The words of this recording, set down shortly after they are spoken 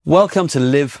Welcome to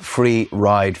Live Free,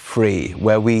 Ride Free,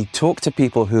 where we talk to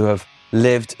people who have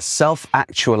lived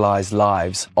self-actualized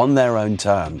lives on their own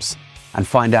terms and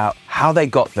find out how they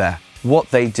got there, what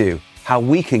they do, how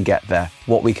we can get there,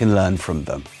 what we can learn from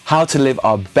them, how to live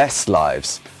our best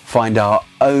lives, find our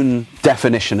own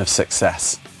definition of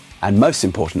success, and most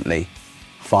importantly,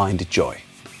 find joy.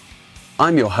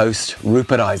 I'm your host,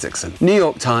 Rupert Isaacson, New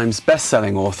York Times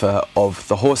best-selling author of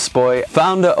The Horse Boy,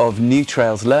 founder of New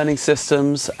Trails Learning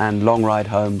Systems and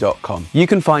LongRideHome.com. You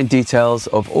can find details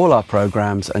of all our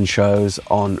programs and shows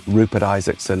on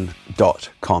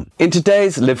rupertisaacson.com. In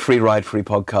today's Live Free, Ride Free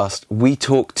podcast, we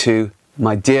talk to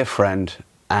my dear friend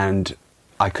and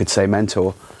I could say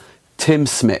mentor, Tim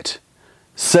Smit,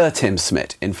 Sir Tim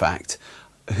Smit, in fact,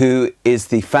 who is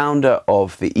the founder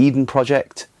of the Eden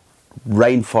Project,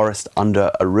 Rainforest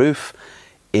Under a Roof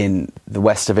in the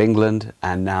west of England,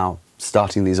 and now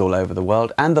starting these all over the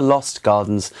world, and the Lost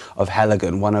Gardens of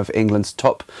Heligan, one of England's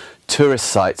top tourist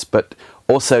sites, but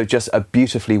also just a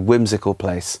beautifully whimsical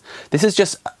place. This is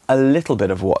just a little bit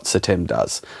of what Sir Tim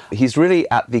does. He's really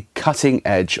at the cutting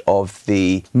edge of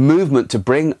the movement to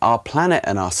bring our planet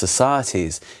and our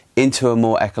societies into a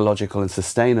more ecological and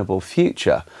sustainable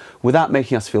future without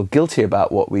making us feel guilty about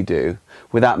what we do,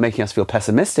 without making us feel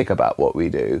pessimistic about what we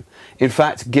do. In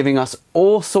fact, giving us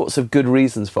all sorts of good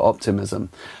reasons for optimism.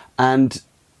 And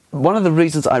one of the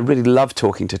reasons I really love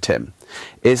talking to Tim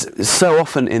is so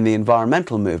often in the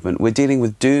environmental movement, we're dealing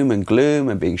with doom and gloom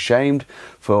and being shamed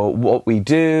for what we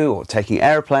do, or taking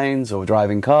airplanes or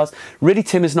driving cars. Really,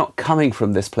 Tim is not coming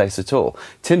from this place at all.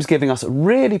 Tim's giving us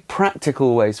really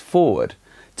practical ways forward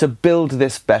to build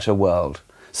this better world.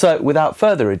 So without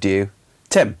further ado,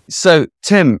 Tim. So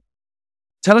Tim,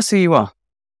 tell us who you are.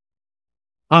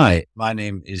 Hi, my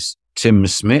name is Tim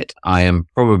Smit. I am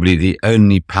probably the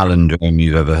only palindrome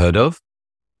you've ever heard of.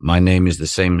 My name is the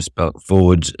same spelt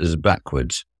forwards as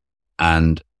backwards.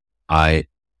 And I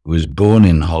was born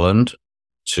in Holland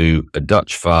to a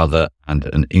Dutch father and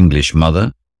an English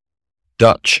mother.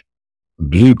 Dutch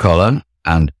blue collar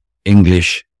and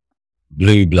English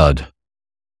blue blood.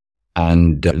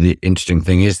 And the interesting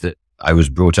thing is that I was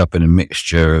brought up in a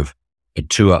mixture of a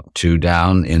 2 up, 2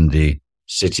 down in the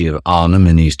city of Arnhem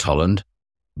in East Holland,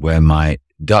 where my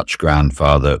Dutch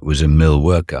grandfather was a mill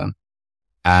worker,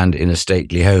 and in a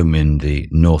stately home in the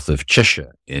north of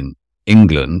Cheshire in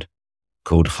England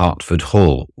called Hertford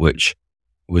Hall, which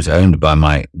was owned by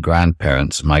my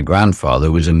grandparents. My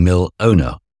grandfather was a mill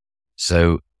owner.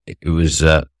 So it was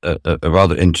a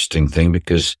rather interesting thing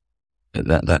because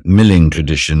that milling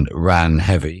tradition ran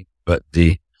heavy, but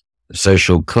the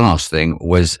social class thing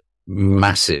was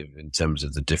massive in terms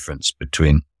of the difference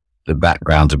between the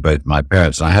backgrounds of both my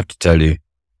parents. And I have to tell you,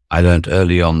 I learned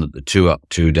early on that the 2 up,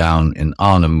 2 down in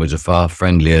Arnhem was a far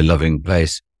friendlier, loving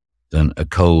place than a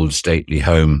cold, stately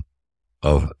home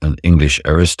of an English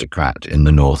aristocrat in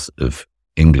the north of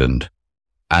England.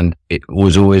 And it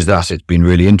was always thus. It's been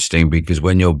really interesting because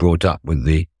when you're brought up with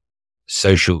the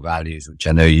social values, which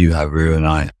I know you have, Rue, and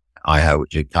I have,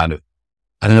 which are kind of,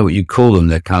 I don't know what you call them,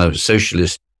 they're kind of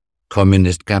socialist,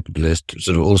 communist, capitalist,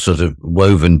 all sort of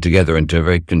woven together into a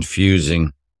very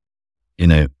confusing,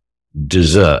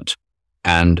 dessert.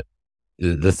 And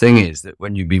the thing is that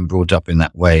when you've been brought up in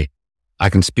that way, I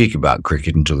can speak about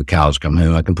cricket until the cows come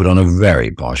home. I can put on a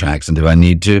very posh accent if I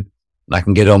need to. I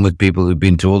can get on with people who've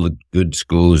been to all the good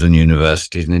schools and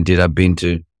universities. And indeed, I've been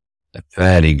to a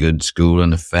fairly good school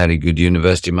and a fairly good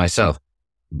university myself.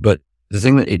 But the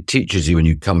thing that it teaches you when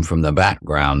you come from the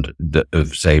background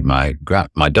of, say, my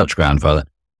Dutch grandfather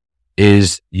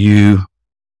is you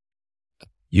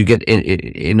get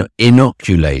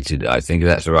inoculated, I think if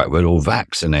that's the right word, or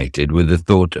vaccinated with the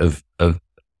thought of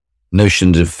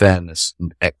notions of fairness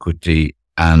and equity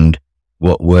and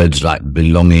what words like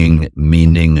belonging,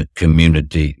 meaning,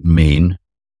 community mean.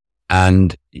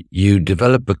 And you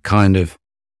develop a kind of,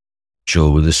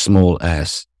 with a small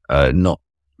s, not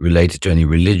related to any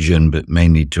religion, but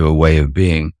mainly to a way of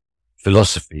being,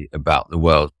 philosophy about the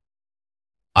world.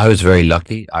 I was very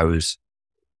lucky. I was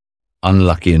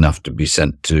unlucky enough to be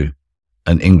sent to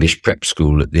an English prep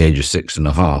school at the age of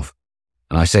 6.5.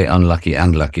 And I say unlucky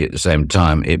and lucky at the same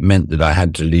time. It meant that I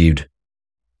had to lead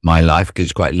my life because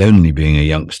it's quite lonely being a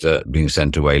youngster, being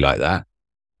sent away like that.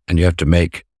 And you have to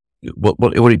make,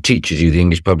 what it teaches you, the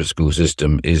English public school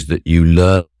system, is that you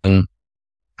learn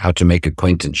how to make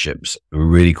acquaintanceships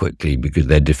really quickly because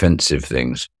they're defensive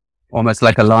things. Almost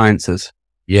like alliances.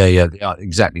 Yeah, they are,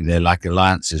 exactly. They're like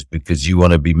alliances because you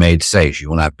want to be made safe. You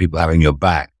want to have people having your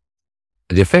back.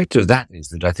 The effect of that is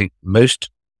that I think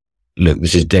look,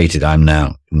 this is dated. I'm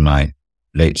now in my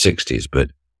late 60s, but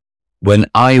when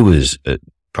I was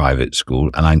private school,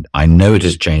 and I know it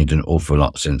has changed an awful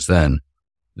lot since then.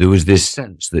 There was this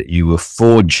sense that you were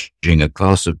forging a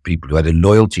class of people who had a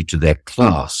loyalty to their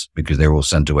class because they were all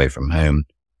sent away from home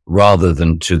rather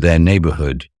than to their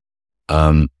neighborhood.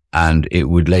 And it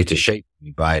would later shape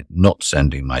me by not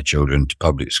sending my children to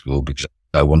public school because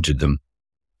I wanted them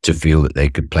to feel that they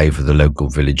could play for the local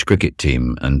village cricket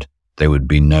team, and they would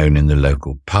be known in the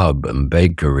local pub and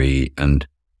bakery, and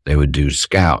they would do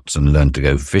scouts and learn to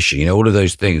go fishing, all of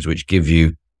those things which give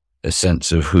you a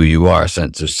sense of who you are, a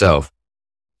sense of self.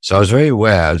 So I was very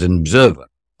aware, I was an observer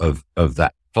of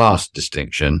that class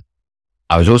distinction.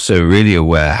 I was also really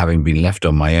aware, having been left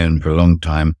on my own for a long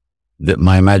time, that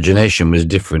my imagination was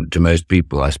different to most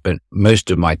people. I spent most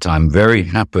of my time very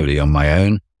happily on my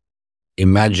own,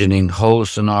 imagining whole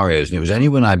scenarios. And it was only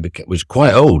when I was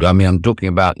quite old, I'm talking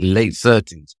about late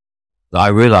 30s, that I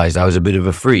realized I was a bit of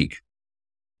a freak.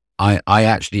 I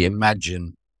actually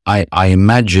imagine, I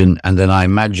imagine, and then I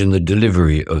imagine the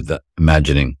delivery of that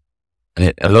imagining.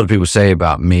 And a lot of people say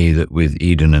about me that with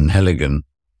Eden and Heligan,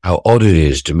 how odd it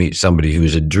is to meet somebody who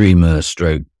is a dreamer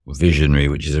stroke visionary,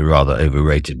 which is a rather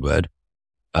overrated word,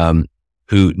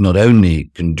 who not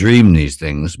only can dream these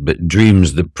things, but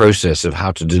dreams the process of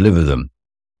how to deliver them.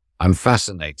 I'm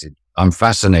fascinated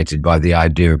by the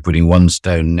idea of putting one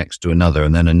stone next to another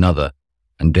and then another.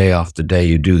 And day after day,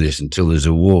 you do this until there's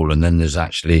a wall, and then there's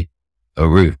actually a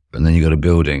roof, and then you got a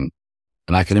building.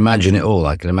 And I can imagine it all.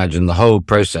 I can imagine the whole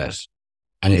process.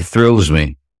 And it thrills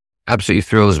me, absolutely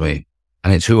thrills me.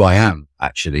 And it's who I am,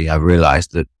 actually. I've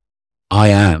realized that I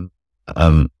am,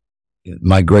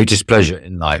 my greatest pleasure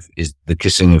in life is the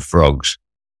kissing of frogs.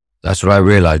 That's what I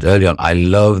realized early on. I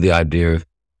love the idea of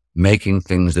making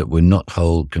things that were not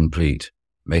whole complete,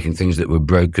 making things that were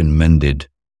broken mended,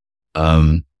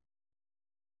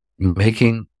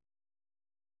 making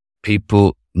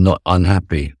people not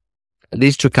unhappy. It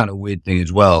leads to a kind of weird thing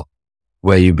as well,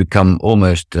 where you become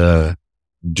almost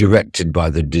directed by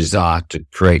the desire to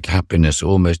create happiness,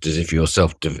 almost as if your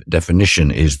self-definition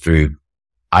is through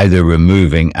either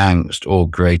removing angst or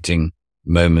creating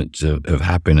moments of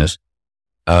happiness,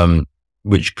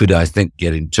 which could, I think,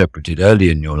 get interpreted early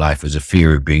in your life as a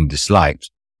fear of being disliked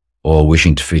or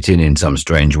wishing to fit in some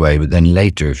strange way. But then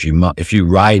later, if you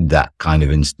ride that kind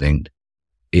of instinct,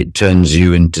 it turns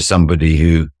you into somebody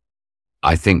who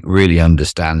I think really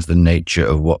understands the nature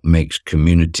of what makes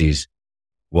communities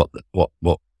what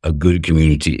a good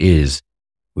community is,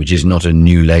 which is not a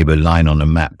new Labour line on a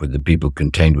map with the people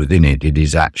contained within it. It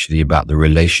is actually about the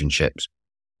relationships.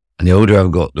 And the older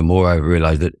I've got, the more I've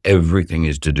realized that everything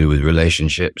is to do with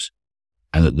relationships,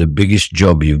 and that the biggest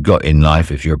job you've got in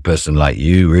life, if you're a person like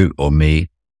you, Root, or me,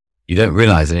 you don't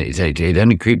realize it. It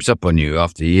only creeps up on you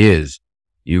after years.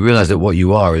 You realize that what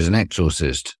you are is an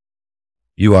exorcist.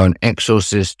 You are an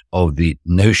exorcist of the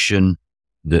notion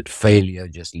that failure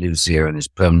just lives here and is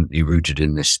permanently rooted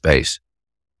in this space.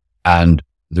 And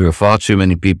there are far too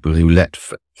many people who let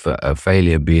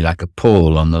failure be like a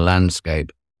pall on the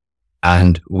landscape.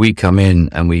 And we come in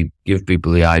and we give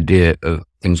people the idea of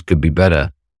things could be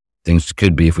better. Things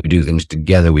could be, if we do things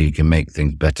together, we can make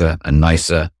things better and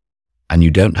nicer. And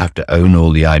you don't have to own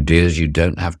all the ideas. You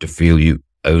don't have to feel you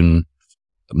own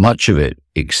much of it,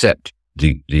 except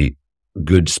the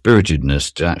good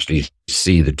spiritedness to actually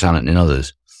see the talent in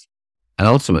others. And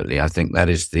ultimately, I think that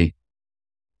is the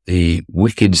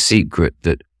wicked secret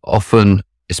that often,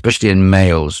 especially in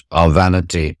males, our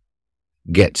vanity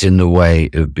gets in the way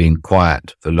of being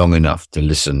quiet for long enough to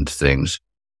listen to things,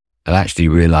 and actually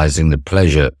realizing the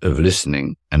pleasure of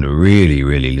listening and really,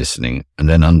 really listening, and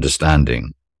then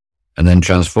understanding, and then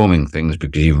transforming things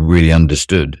because you've really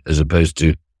understood, as opposed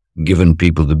to given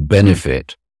people the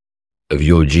benefit of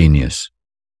your genius.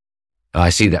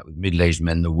 I see that with middle-aged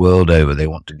men the world over. They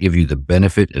want to give you the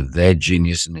benefit of their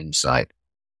genius and insight.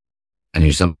 And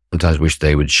you sometimes wish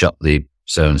they would shut the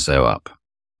so-and-so up.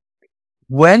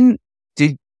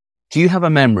 Do you have a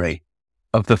memory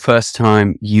of the first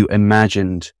time you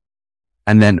imagined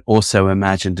and then also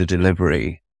imagined a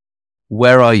delivery?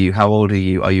 Where are you? How old are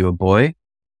you? Are you a boy?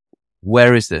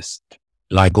 Where is this?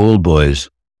 Like all boys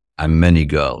and many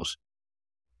girls,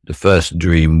 the first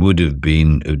dream would have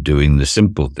been of doing the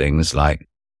simple things like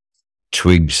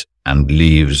twigs and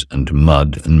leaves and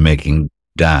mud and making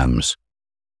dams.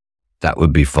 That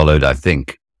would be followed, I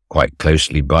think, quite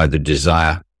closely by the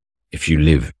desire, if you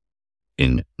live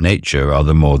in nature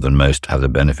rather more than most have the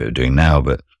benefit of doing now,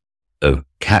 but of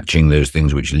catching those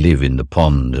things which live in the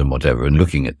ponds and whatever, and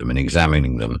looking at them and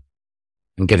examining them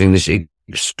and getting this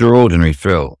extraordinary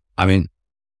thrill. I mean,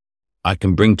 I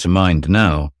can bring to mind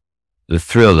now the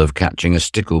thrill of catching a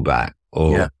stickleback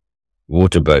or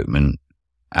water boatman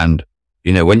and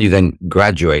when you then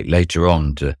graduate later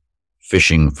on to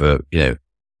fishing for,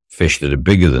 fish that are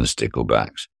bigger than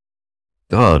sticklebacks,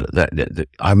 God,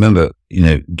 I remember,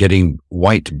 getting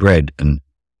white bread and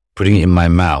putting it in my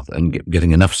mouth and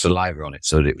getting enough saliva on it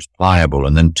so that it was pliable,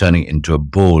 and then turning it into a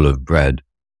ball of bread,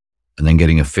 and then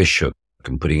getting a fish hook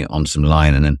and putting it on some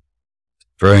line, and then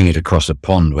throwing it across a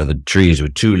pond where the trees were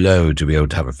too low to be able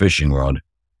to have a fishing rod.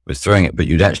 With throwing it, but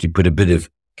you'd actually put a bit of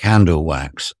candle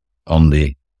wax on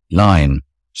the line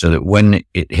so that when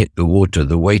it hit the water,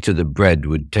 the weight of the bread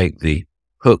would take the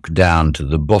hook down to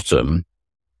the bottom,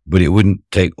 but it wouldn't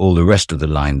take all the rest of the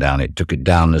line down. It took it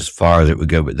down as far as it would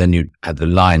go, but then you'd have the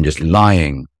line just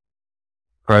lying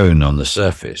prone on the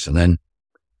surface, and then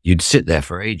you'd sit there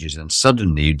for ages, and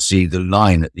suddenly you'd see the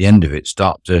line at the end of it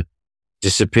start to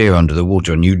disappear under the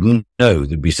water, and you'd know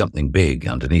there'd be something big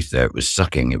underneath there. It was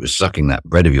sucking that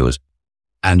bread of yours,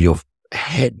 and your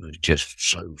head was just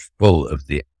so full of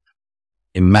the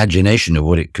imagination of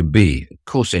what it could be. Of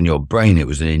course, in your brain, it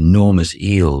was an enormous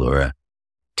eel or a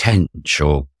tench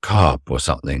or carp or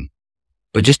something.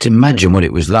 But just imagine what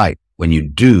it was like when you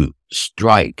do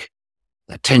strike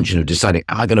that tension of deciding,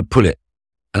 am I going to pull it?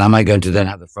 And am I going to then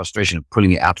have the frustration of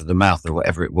pulling it out of the mouth or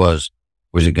whatever it was?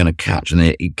 Was it going to catch? And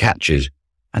then it catches.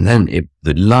 And then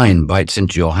the line bites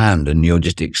into your hand, and you're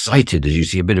just excited as you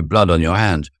see a bit of blood on your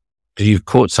hand because you've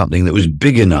caught something that was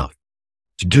big enough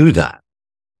to do that.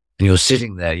 And you're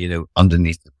sitting there,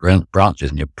 underneath the branches,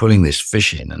 and you're pulling this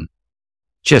fish in, and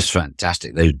just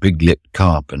fantastic. Those big-lipped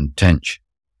carp and tench,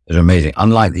 they're amazing.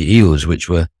 Unlike the eels, which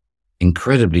were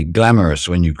incredibly glamorous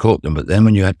when you caught them, but then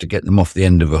when you had to get them off the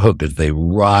end of a hook as they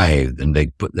writhed and they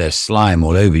put their slime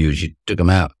all over you as you took them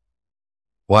out.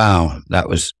 Wow, that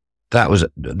was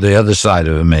the other side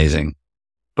of amazing.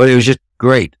 But it was just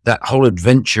great. That whole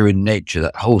adventure in nature,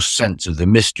 that whole sense of the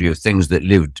mystery of things that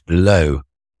lived below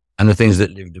and the things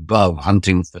that lived above,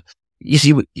 hunting for... You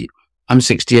see, I'm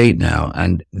 68 now,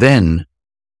 and then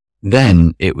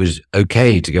it was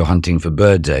okay to go hunting for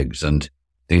birds' eggs and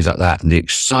things like that. And the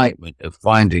excitement of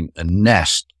finding a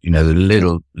nest, the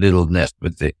little nest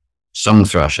with the song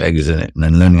thrush eggs in it, and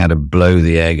then learning how to blow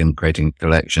the egg and creating a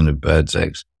collection of birds'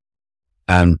 eggs.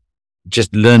 And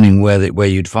just learning where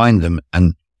you'd find them.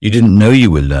 And you didn't know you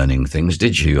were learning things,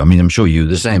 did you? I mean, I'm sure you were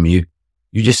the same. You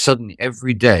just suddenly,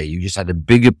 every day, you just had a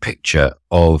bigger picture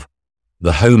of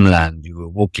the homeland you were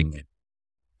walking in.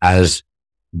 As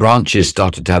branches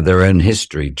started to have their own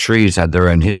history, trees had their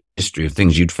own history of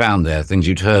things you'd found there, things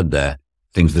you'd heard there,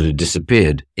 things that had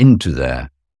disappeared into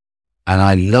there. And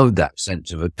I loved that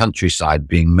sense of a countryside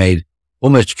being made,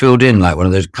 almost filled in like one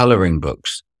of those coloring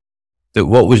books, that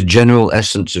what was general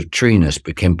essence of treeness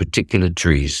became particular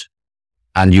trees,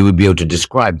 and you would be able to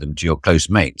describe them to your close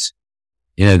mates.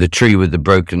 The tree with the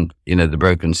broken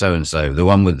so-and-so, the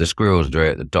one with the squirrels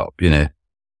at the top,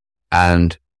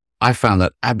 And I found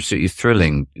that absolutely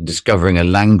thrilling, discovering a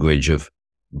language of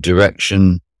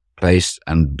direction, place,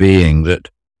 and being that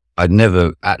I'd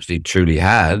never actually truly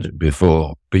had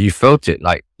before. But you felt it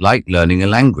like learning a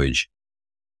language.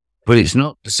 But it's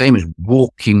not the same as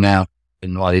walking out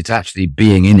in while it's actually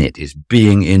being in it. It's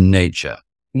being in nature.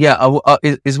 Yeah,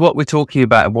 is what we're talking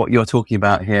about, what you're talking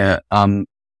about here,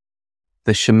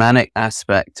 the shamanic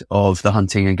aspect of the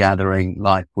hunting and gathering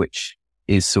life, which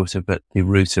is sort of at the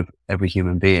root of every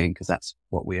human being, because that's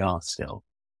what we are still.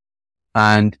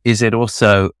 And is it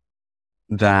also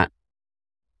that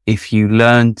if you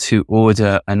learn to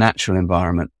order a natural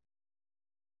environment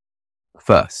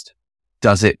first,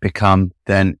 does it become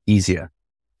then easier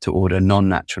to order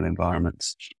non-natural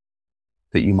environments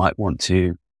that you might want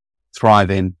to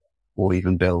thrive in or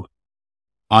even build?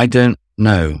 I don't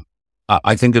know.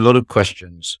 I think a lot of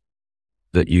questions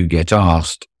that you get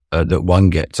asked, that one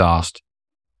gets asked,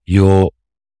 you're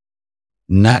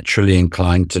naturally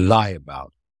inclined to lie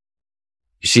about.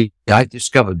 You see, I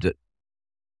discovered that,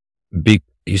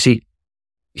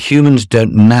 humans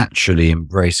don't naturally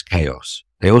embrace chaos.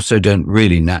 They also don't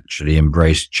really naturally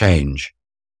embrace change.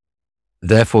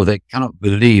 Therefore, they cannot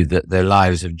believe that their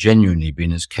lives have genuinely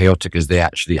been as chaotic as they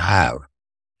actually have,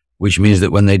 which means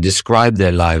that when they describe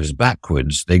their lives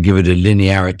backwards, they give it a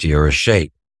linearity or a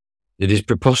shape that is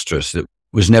preposterous, that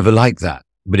was never like that.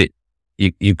 But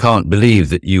you can't believe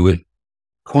that you were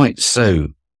quite so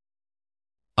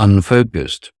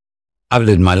unfocused. I've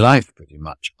lived my life pretty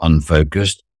much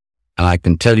unfocused, and I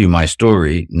can tell you my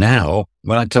story now.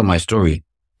 When I tell my story,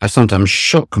 I sometimes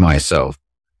shock myself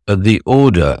at the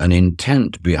order and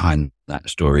intent behind that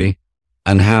story,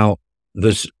 and how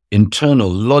this internal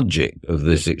logic of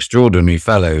this extraordinary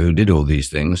fellow who did all these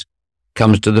things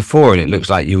comes to the fore. And it looks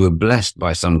like you were blessed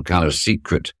by some kind of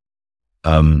secret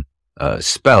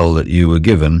spell that you were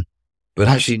given, But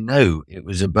actually, no, it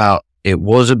was about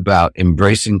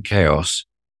embracing chaos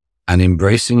and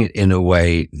embracing it in a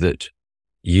way that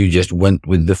you just went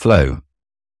with the flow.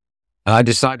 And I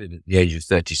decided at the age of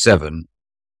 37,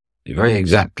 very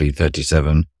exactly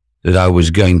 37, that I was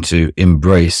going to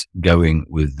embrace going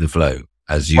with the flow,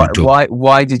 as you talk.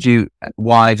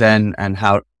 Why then, and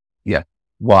how? Yeah,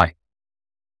 why?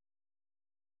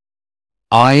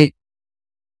 I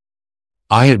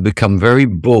had become very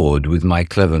bored with my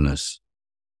cleverness.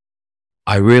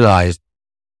 I realized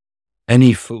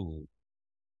any fool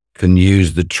can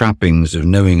use the trappings of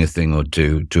knowing a thing or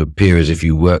two to appear as if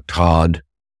you worked hard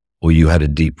or you had a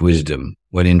deep wisdom,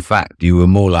 when in fact you were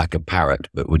more like a parrot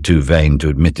but were too vain to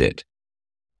admit it.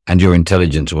 And your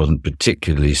intelligence wasn't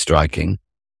particularly striking.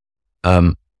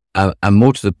 And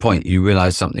more to the point, you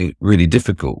realize something really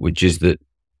difficult, which is that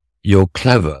you're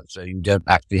clever, so you don't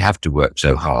actually have to work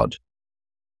so hard.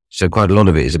 So quite a lot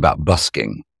of it is about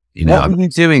busking. What are you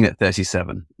doing at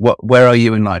 37? Where are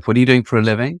you in life? What are you doing for a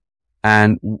living?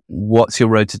 And what's your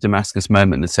road to Damascus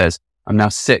moment that says, I'm now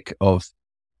sick of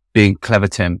being clever,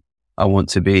 Tim. I want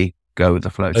to go with the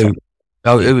flow.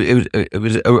 It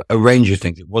was a range of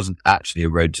things. It wasn't actually a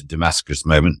road to Damascus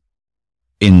moment.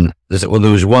 There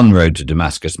was one road to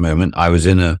Damascus moment. I was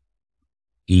in a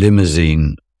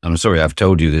limousine. I'm sorry, I've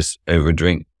told you this over a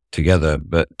drink together,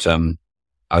 but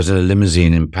I was in a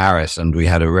limousine in Paris, and we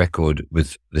had a record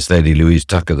with this lady, Louise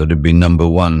Tucker, that had been number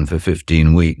one for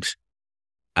 15 weeks.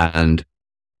 And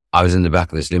I was in the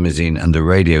back of this limousine, and the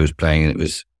radio was playing, and it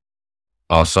was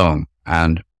our song.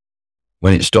 And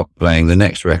when it stopped playing, the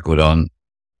next record on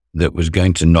that was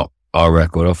going to knock our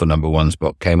record off a number one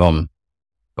spot came on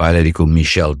by a lady called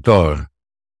Michelle Thor.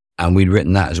 And we'd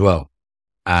written that as well.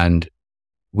 And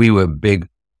we were big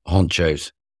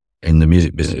honchos in the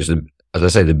music business. It was, as I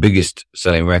say, the biggest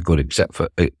selling record, except for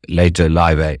later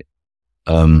Live 8,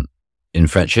 in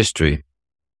French history.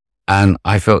 And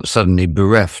I felt suddenly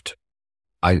bereft.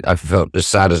 I felt as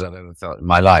sad as I've ever felt in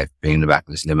my life, being in the back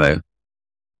of this limo,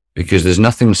 because there's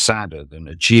nothing sadder than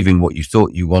achieving what you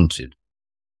thought you wanted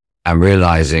and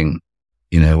realizing,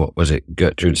 what was it?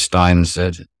 Gertrude Stein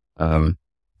said,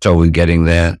 trouble with getting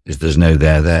there is there's no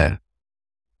there.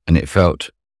 And it felt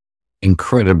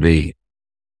incredibly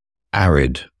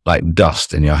arid, like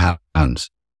dust in your hands.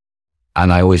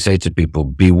 And I always say to people,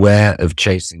 beware of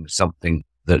chasing something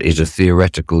that is a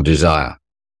theoretical desire.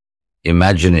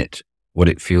 Imagine it, what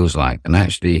it feels like, and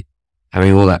actually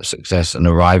having all that success and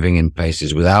arriving in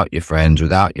places without your friends,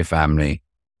 without your family,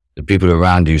 the people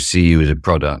around you see you as a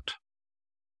product.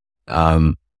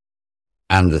 And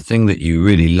the thing that you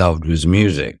really loved was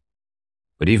music.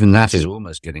 But even that is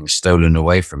almost getting stolen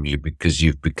away from you because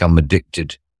you've become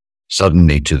addicted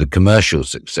suddenly to the commercial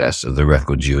success of the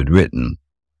records you had written.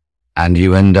 And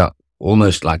you end up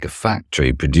almost like a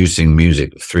factory producing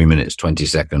music 3 minutes, 20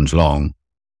 seconds long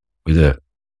with a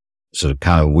sort of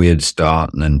kind of weird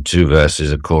start and then 2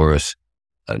 verses, a chorus,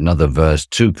 another verse,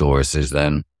 2 choruses,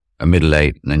 then a middle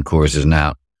 8 and then choruses and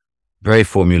out. Very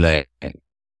formulaic.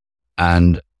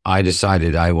 And I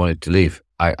decided I wanted to leave.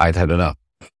 I'd had enough.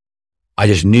 I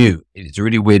just knew it's a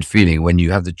really weird feeling when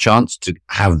you have the chance to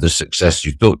have the success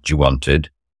you thought you wanted,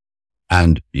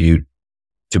 and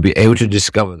to be able to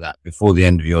discover that before the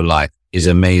end of your life is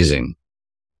amazing,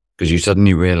 because you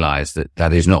suddenly realize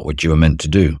that is not what you were meant to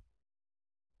do.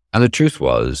 And the truth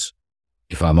was,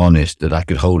 if I'm honest, that I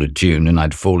could hold a tune, and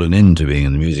I'd fallen into being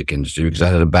in the music industry because I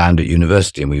had a band at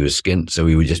university and we were skint, so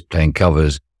we were just playing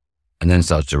covers and then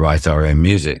started to write our own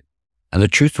music. And the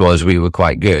truth was we were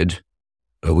quite good,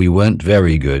 but we weren't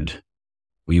very good.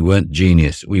 We weren't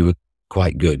genius. We were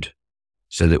quite good,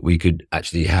 so that we could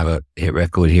actually have a hit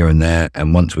record here and there.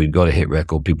 And once we'd got a hit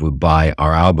record, people would buy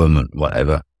our album and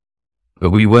whatever.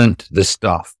 But we weren't the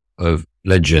stuff of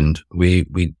legend.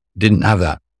 We didn't have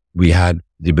that. We had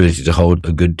the ability to hold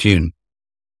a good tune.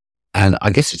 And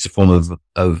I guess it's a form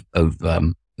of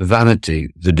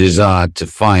vanity, the desire to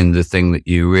find the thing that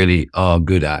you really are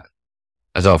good at.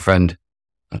 As our friend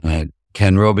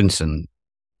Ken Robinson,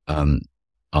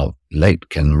 our late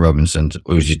Ken Robinson,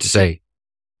 always used to say,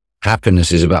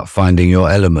 happiness is about finding your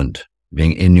element,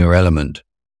 being in your element.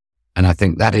 And I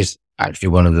think that is actually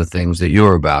one of the things that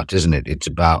you're about, isn't it? It's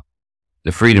about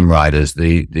the freedom riders,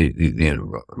 the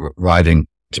riding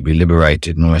to be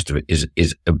liberated and all the rest of it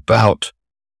is about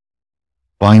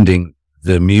finding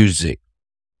the music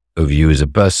of you as a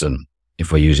person,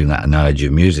 if we're using that analogy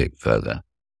of music further.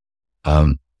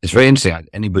 It's very interesting.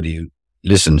 Anybody who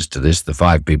listens to this, the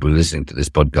 5 people listening to this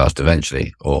podcast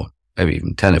eventually, or maybe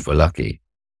even 10 if we're lucky.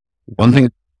 One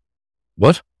thing,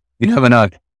 what? You never know.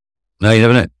 No, you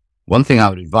never know. One thing I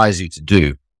would advise you to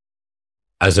do,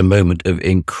 as a moment of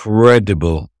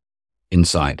incredible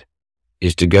insight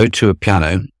is to go to a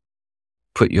piano,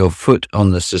 put your foot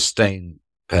on the sustain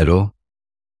pedal,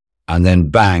 and then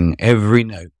bang every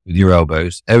note with your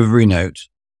elbows, every note,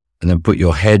 and then put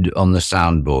your head on the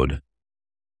soundboard.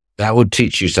 That would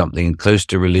teach you something close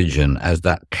to religion, as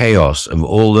that chaos of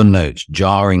all the notes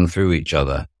jarring through each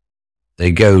other.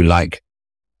 They go like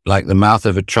the mouth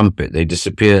of a trumpet. They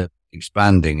disappear,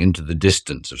 expanding into the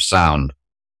distance of sound.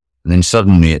 And then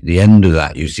suddenly at the end of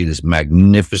that, you see this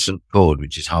magnificent chord,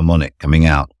 which is harmonic, coming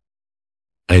out.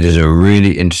 It is a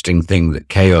really interesting thing that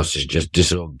chaos is just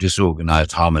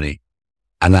disorganized harmony.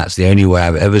 And that's the only way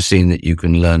I've ever seen that you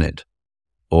can learn it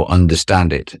or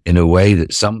understand it in a way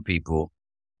that some people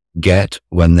get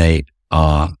when they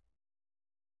are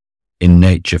in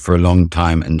nature for a long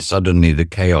time, and suddenly the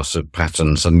chaos of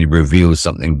pattern suddenly reveals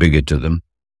something bigger to them.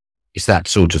 It's that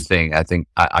sort of thing. I think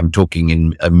I'm talking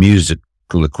in a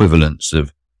musical equivalence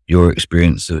of your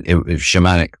experience of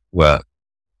shamanic work,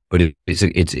 but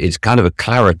it's kind of a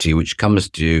clarity which comes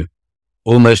to you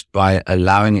almost by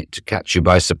allowing it to catch you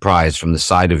by surprise from the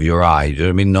side of your eye. Do you know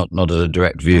what I mean? Not as a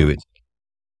direct view.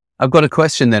 I've got a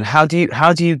question then. How do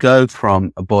you go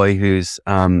from a boy who's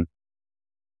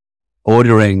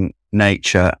ordering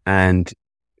nature and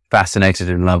fascinated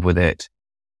in love with it,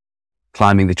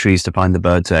 climbing the trees to find the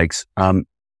birds' eggs?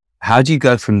 How do you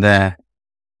go from there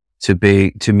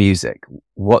to music?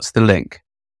 What's the link?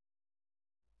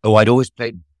 Oh, I'd always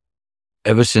played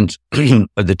ever since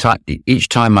at the time. Each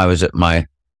time I was at my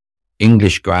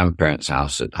English grandparents'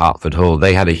 house at Hertford Hall,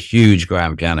 they had a huge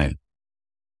grand piano.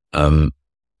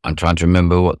 I'm trying to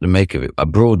remember what to make of it. A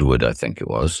Broadwood, I think it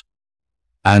was.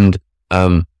 And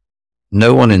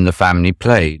no one in the family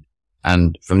played.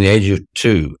 And from the age of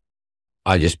 2,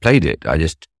 I just played it.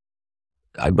 Was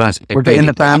it in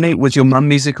the family? Was your mum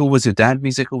musical? Was your dad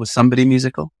musical? Was somebody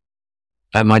musical?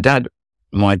 My dad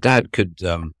could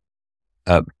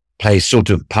play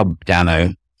sort of pub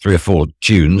piano, 3 or 4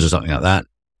 tunes or something like that,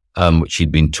 which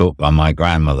he'd been taught by my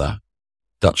grandmother,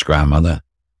 Dutch grandmother.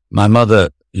 My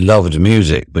mother loved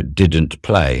music but didn't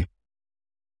play.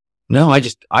 No, I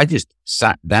just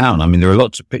sat down. I mean, there are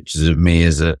lots of pictures of me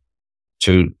as a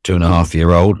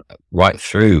 2.5-year-old right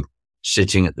through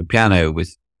sitting at the piano with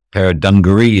a pair of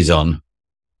dungarees on,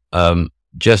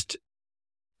 just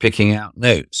picking out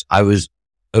notes. I was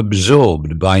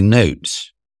absorbed by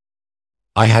notes.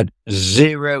 I had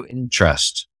zero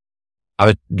interest. I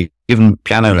was given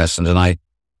piano lessons and I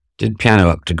did piano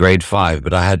up to grade 5,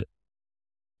 but I had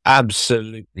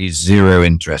absolutely zero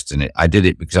interest in it. I did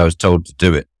it because I was told to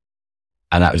do it.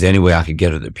 And that was the only way I could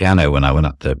get at the piano when I went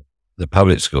up to the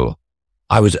public school.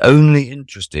 I was only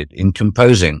interested in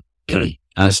composing. And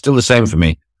it's still the same for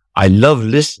me. I love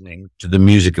listening to the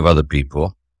music of other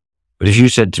people. But if you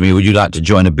said to me, would you like to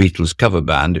join a Beatles cover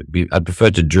band? I'd prefer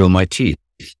to drill my teeth.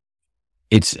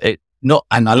 And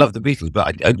I love the Beatles,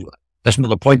 but that's not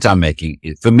the point I'm making.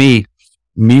 For me,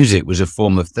 music was a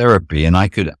form of therapy, and I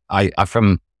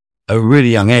from a really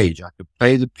young age, I could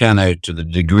play the piano to the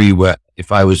degree where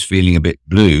if I was feeling a bit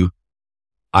blue,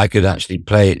 I could actually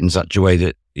play it in such a way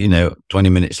that, 20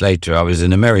 minutes later, I was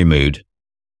in a merry mood.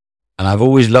 And I've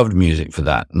always loved music for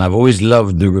that. And I've always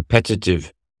loved the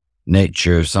repetitive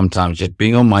nature of sometimes just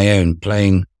being on my own,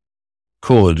 playing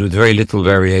chords with very little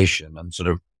variation and sort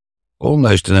of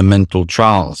almost in a mental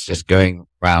trance, just going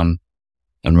round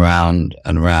and round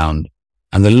and round.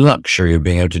 And the luxury of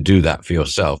being able to do that for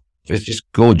yourself, it's just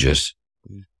gorgeous.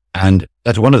 And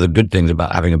that's one of the good things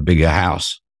about having a bigger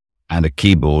house and a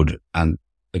keyboard and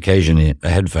occasionally a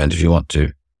headphone if you want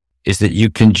to, is that you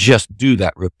can just do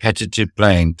that repetitive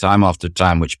playing time after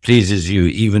time, which pleases you,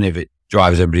 even if it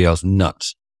drives everybody else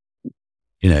nuts.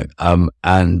 So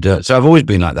I've always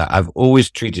been like that. I've always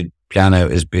treated piano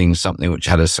as being something which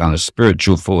had a kind of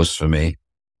spiritual force for me,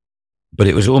 but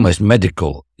it was almost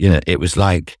medical. It was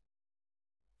like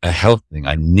a health thing.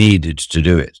 I needed to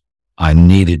do it. I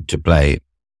needed to play.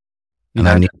 And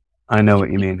I know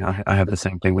what you mean. I have the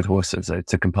same thing with horses.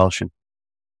 It's a compulsion.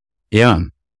 Yeah.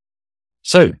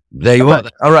 So there you are.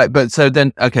 All right. But so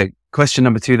then, okay. Question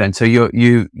number 2 then. So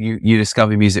you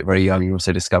discover music very young. You're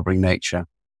also discovering nature.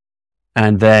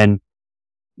 And then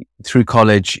through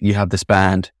college, you have this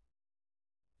band.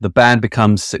 The band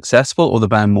becomes successful, or the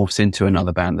band morphs into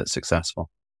another band that's successful?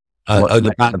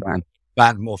 The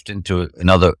band morphed into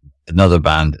another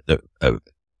band.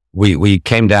 We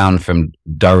came down from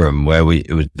Durham, where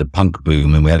it was the punk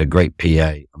boom, and we had a great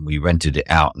PA, and we rented it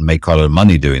out and made quite a lot of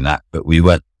money doing that, but we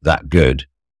weren't that good.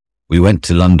 We went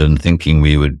to London thinking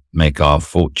we would make our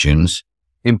fortunes.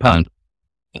 In punk?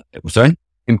 Sorry?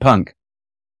 In punk?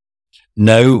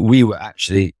 No, we were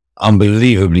actually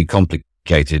unbelievably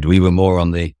sophisticated. We were more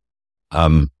on the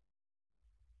Mark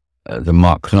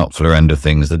Knopfler end of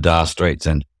things, the Dire Straits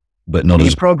end, but not Were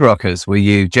as you prog rockers? Were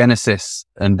you Genesis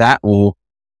and that, or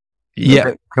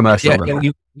commercial?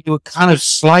 You were kind of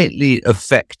slightly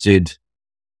affected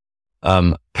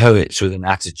poets with an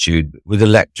attitude, with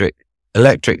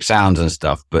electric sounds and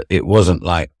stuff, but it wasn't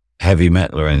like heavy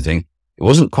metal or anything. It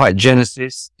wasn't quite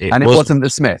Genesis. It wasn't the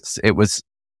Smiths. It was.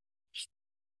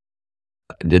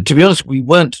 To be honest, we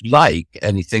weren't like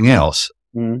anything else.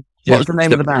 Mm. What was the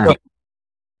name of the band?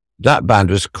 That band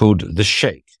was called The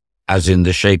Sheikh, as in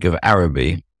the Sheikh of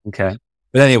Araby. Okay.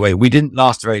 But anyway, we didn't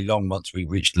last very long once we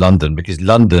reached London, because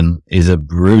London is a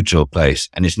brutal place,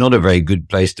 and it's not a very good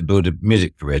place to build a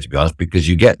music career, to be honest, because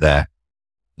you get there,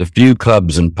 the few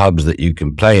clubs and pubs that you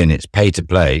can play in, it's pay to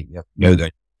play. You have to go there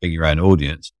and figure your own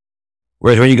audience.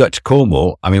 Whereas when you got to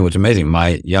Cornwall, I mean, what's amazing,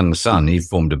 my young son, he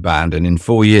formed a band, and in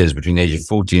 4 years, between the age of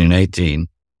 14 and 18,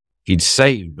 he'd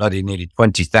saved bloody nearly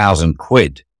 20,000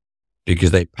 quid, because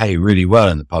they pay really well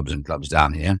in the pubs and clubs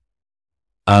down here.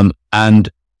 And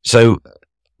so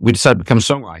we decided to become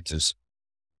songwriters.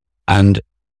 And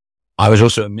I was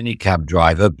also a minicab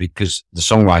driver, because the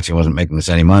songwriting wasn't making us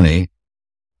any money.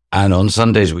 And on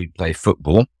Sundays, we'd play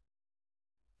football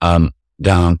down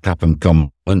on Clapham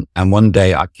Common. And one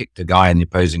day I kicked a guy in the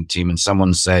opposing team, and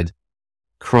someone said,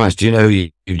 "Christ, do you know who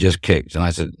you've just kicked?" And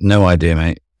I said, "No idea,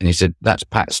 mate." And he said, "That's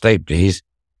Pat Stapler. He's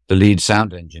the lead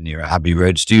sound engineer at Abbey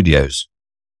Road Studios."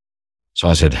 So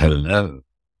I said, "Hello."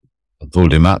 I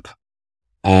pulled him up.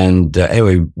 And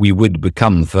anyway, we would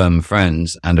become firm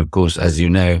friends. And of course, as you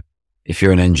know, if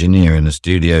you're an engineer in a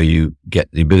studio, you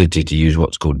get the ability to use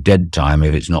what's called dead time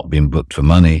if it's not been booked for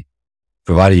money.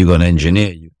 Provided you've got an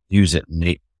engineer, you use it. And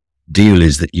the deal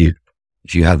is that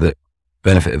if you have the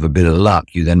benefit of a bit of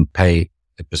luck, you then pay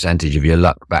a percentage of your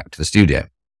luck back to the studio.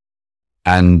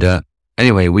 And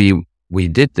anyway, we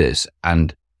did this,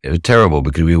 and it was terrible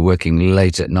because we were working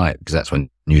late at night, because that's when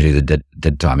usually the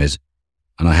dead time is.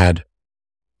 And I had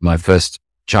my first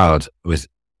child with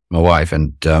my wife,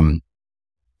 and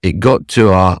it got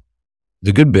to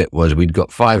the good bit was we'd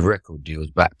got 5 record deals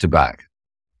back to back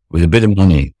with a bit of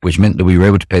money, which meant that we were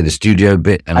able to pay the studio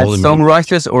bit and as all the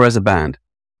songwriters or as a band?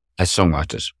 As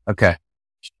songwriters. Okay.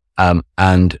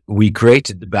 And we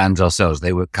created the bands ourselves.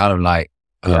 They were kind of like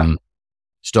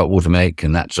Stop Water Make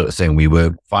and that sort of thing. We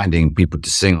were finding people to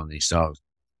sing on these songs.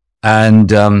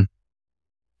 And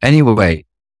anyway,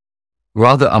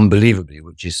 rather unbelievably,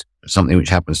 which is something which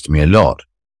happens to me a lot,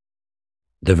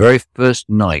 the very first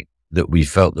night that we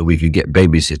felt that we could get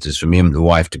babysitters for me and the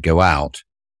wife to go out,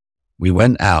 we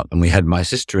went out and we had my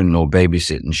sister-in-law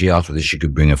babysit, and she asked whether she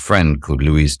could bring a friend called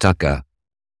Louise Tucker,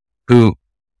 who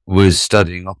was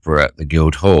studying opera at the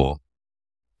Guildhall.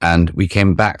 And we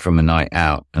came back from a night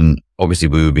out, and obviously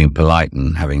we were being polite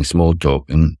and having small talk,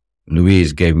 and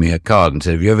Louise gave me her card and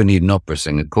said, "If you ever need an opera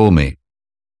singer, call me."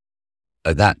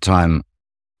 At that time,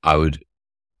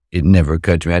 it never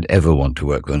occurred to me I'd ever want to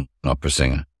work with an opera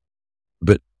singer.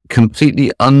 But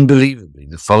completely unbelievably,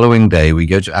 the following day we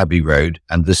go to Abbey Road,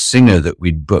 and the singer that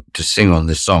we'd booked to sing on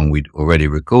this song we'd already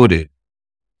recorded,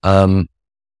 phoned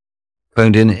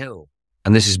in ill.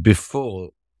 And this is before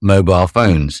mobile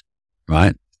phones,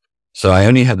 right? So I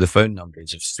only had the phone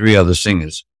numbers of 3 other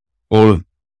singers, all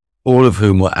of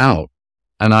whom were out.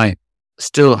 And I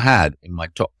still had in my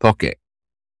top pocket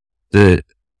the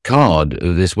card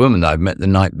of this woman that I'd met the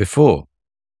night before.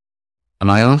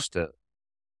 And I asked her,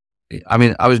 I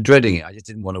mean, I was dreading it. I just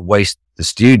didn't want to waste the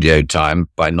studio time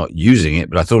by not using it,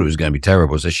 but I thought it was going to be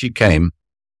terrible. So she came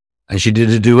and she did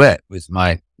a duet with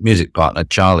my music partner,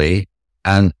 Charlie.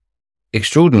 And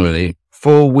extraordinarily,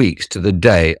 4 weeks to the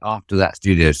day after that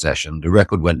studio session, the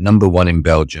record went number 1 in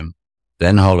Belgium,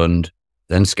 then Holland,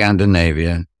 then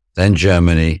Scandinavia, then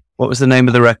Germany. What was the name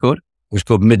of the record? It was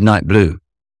called Midnight Blue.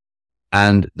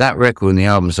 And that record and the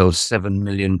album sold 7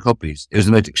 million copies. It was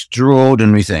the most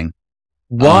extraordinary thing.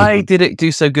 Why did it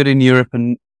do so good in Europe?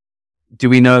 And do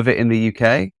we know of it in the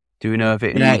UK? Do we know of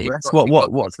it in the US?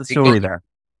 What's the story there?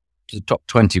 To the top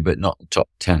 20, but not the top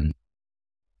 10.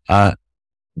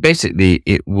 Basically,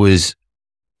 it was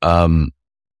a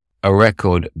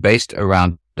record based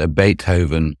around a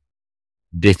Beethoven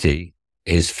ditty,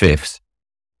 his 5th.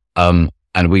 And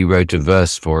we wrote a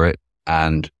verse for it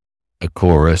and a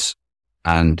chorus,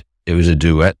 and it was a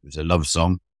duet. It was a love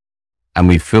song. And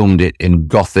we filmed it in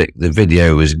Gothic. The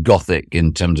video was Gothic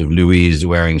in terms of Louise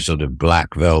wearing sort of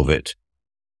black velvet,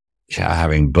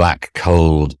 having black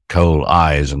coal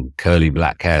eyes and curly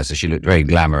black hair. So she looked very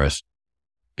glamorous,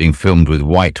 being filmed with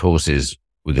white horses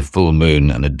with a full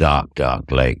moon and a dark, dark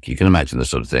lake. You can imagine the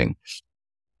sort of thing.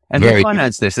 And who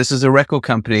financed this? This is a record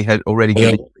company had already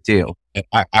given deal.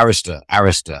 Arista.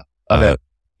 Okay.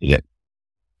 Yeah.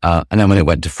 And then when it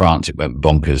went to France, it went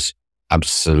bonkers,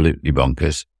 absolutely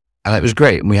bonkers. And it was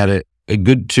great. And we had a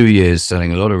good 2 years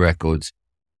selling a lot of records.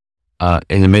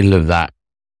 In the middle of that,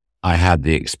 I had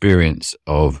the experience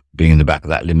of being in the back of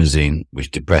that limousine,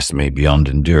 which depressed me beyond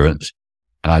endurance.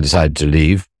 And I decided to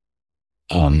leave.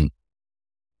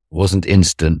 Wasn't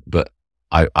instant, but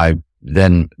I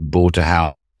then bought a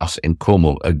house in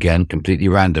Cornwall, again, completely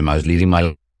random. I was leading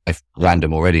my life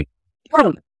random already.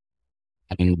 And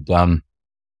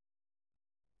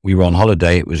we were on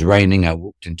holiday. It was raining. I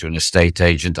walked into an estate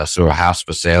agent. I saw a house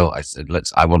for sale. I said,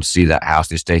 I want to see that house.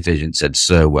 The estate agent said,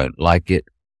 sir, won't like it.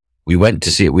 We went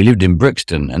to see it. We lived in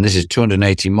Brixton, and this is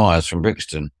 280 miles from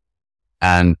Brixton.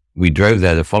 And we drove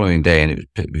there the following day, and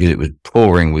because it was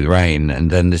pouring with rain. And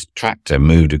then this tractor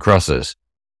moved across us,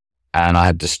 and I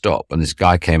had to stop. And this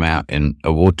guy came out in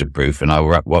a waterproof, and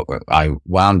I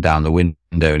wound down the window,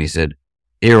 and he said,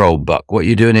 "Here, old buck, what are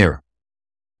you doing here?"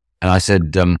 And I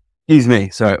said, Excuse me.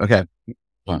 Sorry. Okay.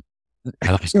 And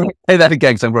I said, Say that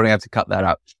again, because I'm probably going to have to cut that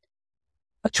out.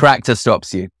 A tractor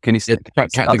stops you. Can you the guy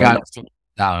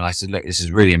down, and I said, look, this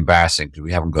is really embarrassing because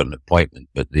we haven't got an appointment,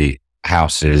 but the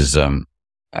house is,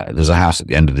 there's a house at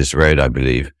the end of this road, I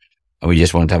believe. And we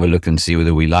just wanted to have a look and see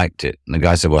whether we liked it. And the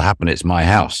guy said, well, happen, it's my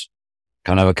house.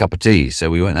 Come and have a cup of tea. So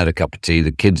we went and had a cup of tea.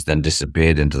 The kids then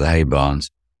disappeared into the hay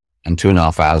barns. And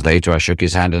 2.5 hours later, I shook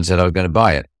his hand and said I was going to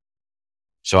buy it.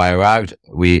 So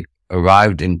we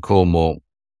arrived in Cornwall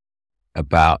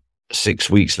about 6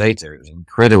 weeks later. It was an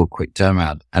incredible quick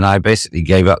turnaround. And I basically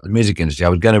gave up the music industry. I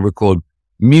was going to record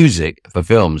music for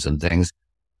films and things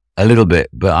a little bit,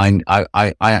 but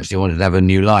I actually wanted to have a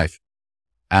new life.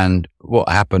 And what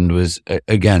happened was,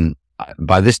 again,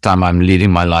 by this time I'm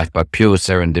leading my life by pure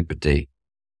serendipity.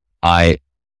 I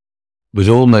was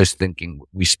almost thinking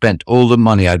we spent all the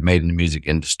money I'd made in the music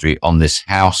industry on this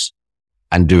house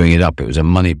and doing it up. It was a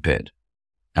money pit.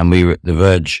 And we were at the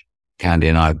verge, Candy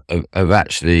and I, of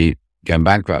actually going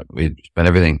bankrupt. We spent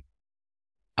everything.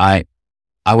 I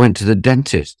went to the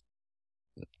dentist.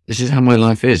 This is how my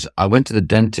life is. I went to the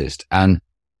dentist, and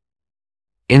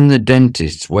in the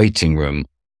dentist's waiting room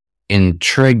in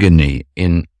Tregony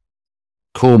in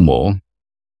Cornwall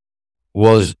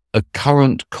was a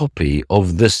current copy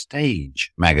of The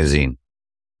Stage magazine.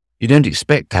 You don't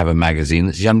expect to have a magazine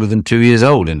that's younger than 2 years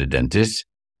old in a dentist.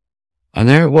 And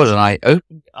there it was, and I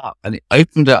opened it up, and it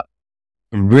opened up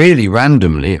really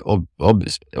randomly, or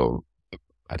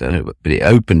I don't know, but it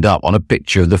opened up on a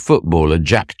picture of the footballer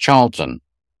Jack Charlton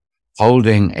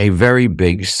holding a very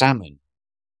big salmon.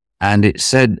 And it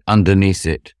said underneath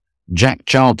it, Jack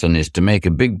Charlton is to make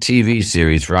a big TV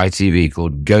series for ITV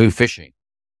called Go Fishing.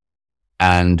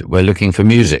 And we're looking for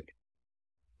music.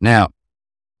 Now,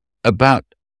 about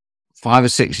 5 or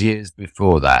 6 years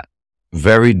before that,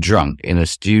 very drunk in a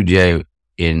studio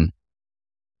in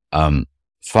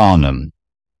Farnham,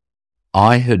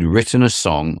 I had written a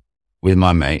song with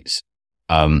my mates.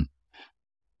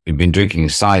 We'd been drinking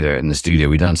cider in the studio.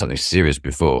 We'd done something serious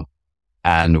before.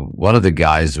 And one of the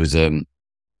guys was a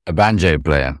banjo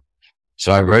player.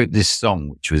 So I wrote this song,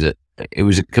 which was it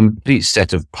was a complete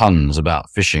set of puns about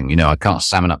fishing. You know, I can't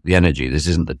salmon up the energy. This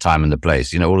isn't the time and the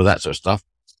place. You know, all of that sort of stuff.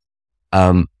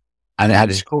 And it had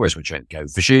this chorus, which went, go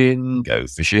fishing,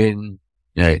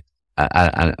 you know,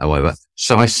 and whatever.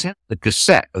 So I sent the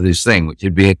cassette of this thing, which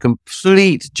would be a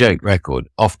complete joke record,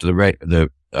 off to the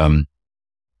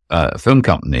film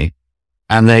company,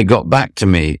 and they got back to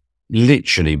me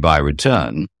literally by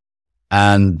return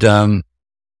and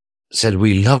said,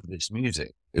 we love this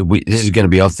music. This is going to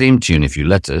be our theme tune if you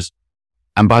let us.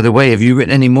 And by the way, have you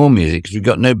written any more music? Because we've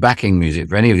got no backing music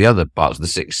for any of the other parts of the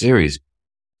 6 series.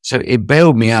 So it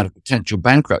bailed me out of potential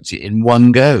bankruptcy in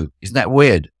one go. Isn't that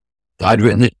weird? I'd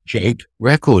written this joke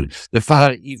record. The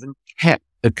fellow even kept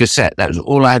a cassette. That was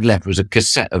all I had left, was a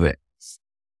cassette of it.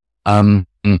 And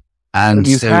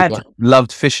you so had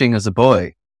loved fishing as a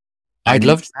boy.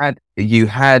 You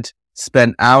had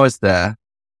spent hours there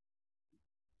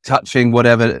touching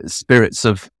whatever spirits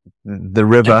of the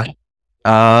river.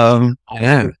 I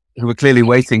know. Who were clearly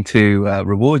waiting to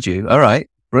reward you. All right.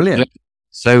 Brilliant.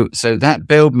 So that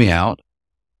bailed me out.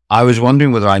 I was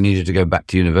wondering whether I needed to go back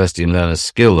to university and learn a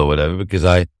skill or whatever, because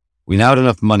we now had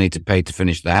enough money to pay to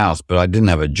finish the house, but I didn't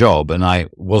have a job and I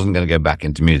wasn't going to go back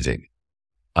into music.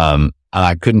 And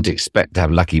I couldn't expect to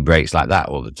have lucky breaks like that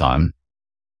all the time.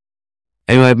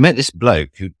 Anyway, I met this bloke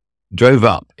who drove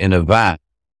up in a van,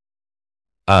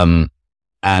 and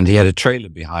he had a trailer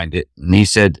behind it. And he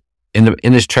said, in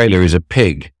this trailer is a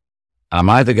pig. I'm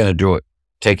either going to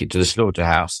take it to the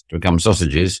slaughterhouse to become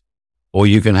sausages, or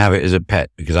you can have it as a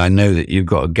pet, because I know that you've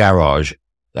got a garage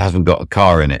that hasn't got a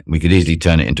car in it. We could easily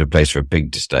turn it into a place for a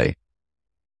pig to stay.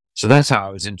 So that's how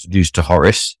I was introduced to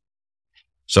Horace.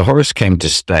 So Horace came to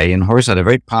stay, and Horace had a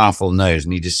very powerful nose,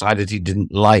 and he decided he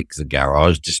didn't like the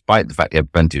garage, despite the fact he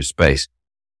had plenty of space.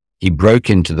 He broke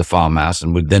into the farmhouse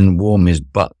and would then warm his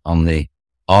butt on the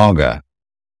Arga.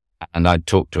 And I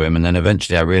talked to him, and then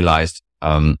eventually I realized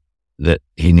that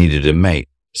he needed a mate.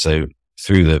 So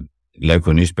through the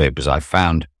local newspapers, I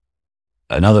found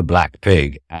another black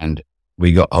pig, and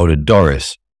we got hold of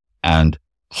Doris. And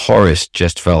Horace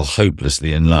just fell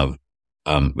hopelessly in love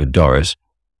with Doris.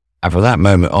 And from that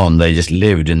moment on, they just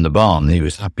lived in the barn. He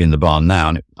was happy in the barn now,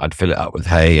 and I'd fill it up with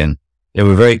hay, and they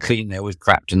were very clean. They always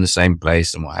crapped in the same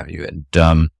place and what have you. And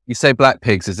you say black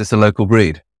pigs, is this a local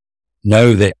breed?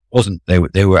 No, they wasn't.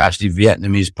 They were actually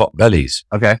Vietnamese potbellies.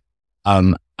 Okay.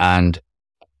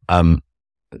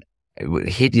 It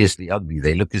was hideously ugly.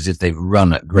 They look as if they've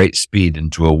run at great speed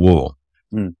into a wall.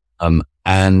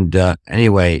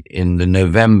 Anyway, in the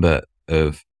November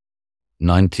of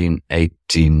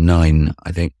 1989,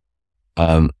 I think,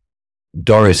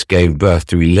 Doris gave birth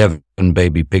to 11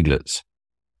 baby piglets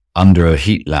under a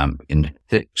heat lamp in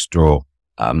thick straw.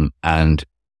 And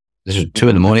this was 2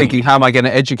 a.m. Thinking, how am I going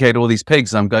to educate all these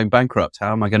pigs? I'm going bankrupt.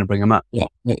 How am I going to bring them up? Yeah,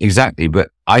 exactly. But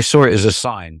I saw it as a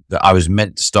sign that I was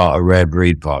meant to start a rare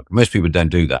breed park. Most people don't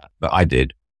do that, but I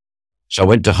did. So I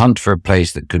went to hunt for a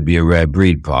place that could be a rare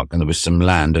breed park, and there was some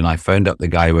land, and I phoned up the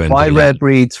guy who owned Why the rare land.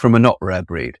 breeds from a not rare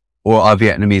breed? Or are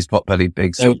Vietnamese pot-bellied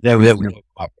pigs? They were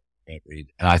not rare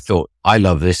breed. And I thought, I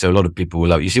love this, so a lot of people will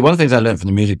love it. You see, one of the things I learned from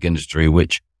the music industry,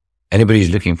 which anybody who's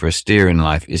looking for a steer in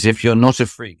life, is if you're not a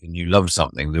freak and you love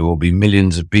something, there will be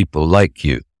millions of people like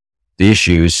you. The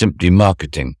issue is simply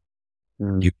marketing.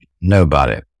 You know about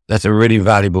it. That's a really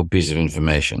valuable piece of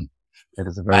information. It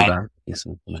is a very valuable piece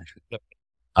of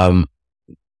information.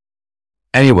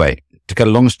 Anyway, to cut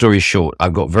a long story short,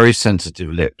 I've got very sensitive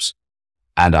lips,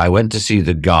 and I went to see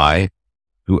the guy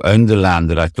who owned the land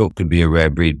that I thought could be a rare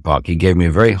breed park. He gave me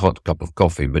a very hot cup of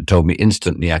coffee, but told me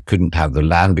instantly I couldn't have the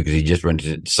land because he just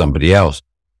rented it to somebody else.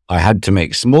 I had to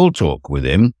make small talk with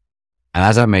him. And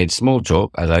as I made small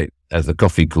talk, as the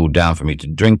coffee cooled down for me to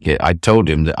drink it, I told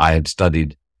him that I had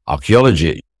studied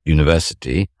archaeology at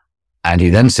university. And he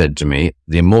then said to me,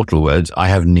 the immortal words, "I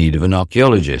have need of an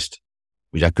archaeologist,"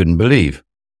 which I couldn't believe.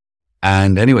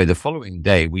 And anyway, the following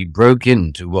day, we broke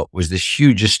into what was this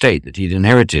huge estate that he'd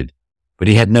inherited. But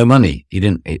he had no money. He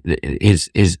didn't. His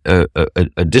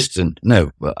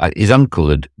uncle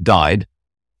had died,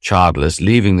 childless,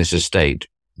 leaving this estate.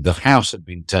 The house had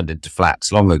been turned into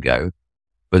flats long ago,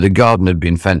 but the garden had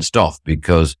been fenced off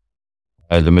because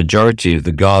the majority of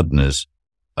the gardeners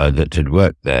that had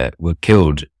worked there were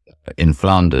killed in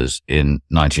Flanders in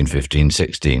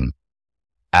 1915-16,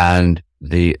 and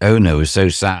the owner was so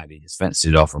sad he just fenced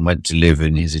it off and went to live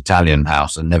in his Italian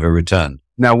house and never returned.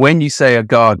 Now, when you say a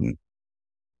garden,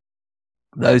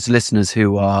 those listeners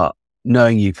who are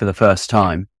knowing you for the first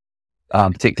time,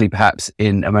 particularly perhaps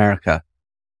in America,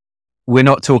 we're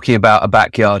not talking about a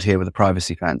backyard here with a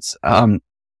privacy fence.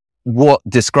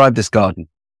 Describe this garden?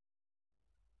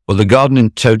 Well, the garden in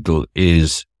total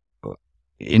is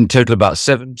about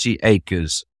 70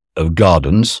 acres of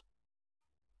gardens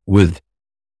with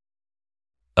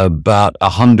about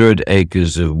 100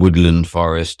 acres of woodland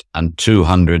forest and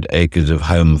 200 acres of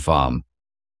home farm.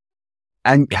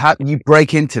 And how you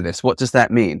break into this? What does that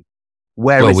mean?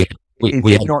 Where is it? Is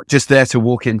it not just there to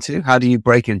walk into? How do you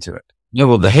break into it? No,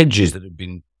 well, the hedges that had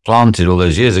been planted all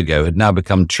those years ago had now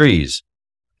become trees,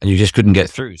 and you just couldn't get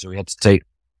through. So we had to take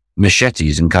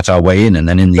machetes and cut our way in, and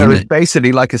then it's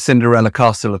basically like a Cinderella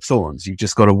castle of thorns. You've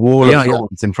just got a wall of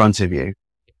thorns in front of you.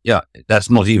 Yeah,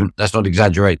 that's not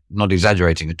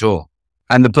exaggerating at all.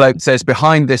 And the bloke says,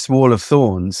 behind this wall of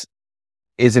thorns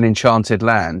is an enchanted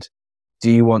land.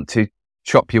 Do you want to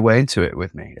chop your way into it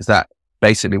with me? Is that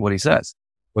basically what he says?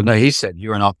 Well, no, he said,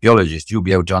 you're an archaeologist. You'll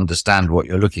be able to understand what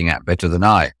you're looking at better than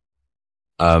I.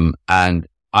 And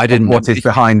I didn't. What is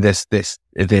behind this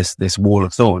wall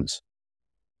of thorns?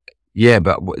 Yeah,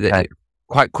 but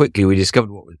quite quickly we discovered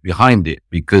what was behind it,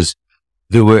 because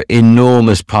there were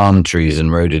enormous palm trees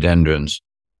and rhododendrons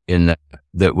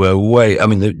that were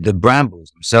the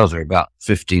brambles themselves are about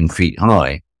 15 feet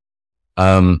high.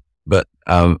 But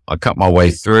I cut my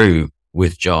way through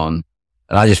with John,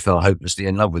 and I just fell hopelessly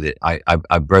in love with it.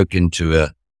 I broke into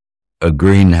a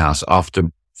greenhouse after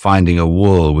finding a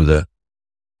wall with a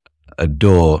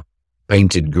door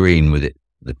painted green, with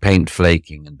the paint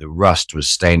flaking and the rust was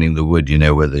staining the wood,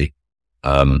 where the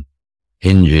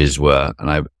hinges were. And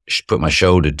I put my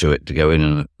shoulder to it to go in,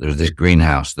 and there was this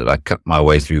greenhouse that I cut my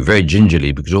way through very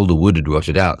gingerly because all the wood had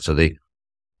rotted out. So the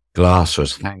glass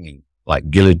was hanging like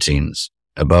guillotines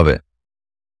above it.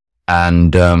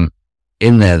 And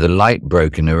in there, the light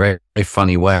broke in a very, very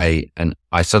funny way, and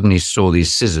I suddenly saw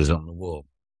these scissors on the wall.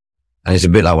 And it's a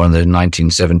bit like one of those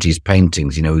 1970s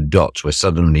paintings, with dots, where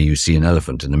suddenly you see an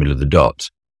elephant in the middle of the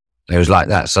dots. It was like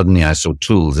that. Suddenly I saw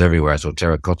tools everywhere. I saw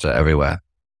terracotta everywhere.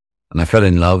 And I fell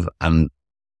in love. And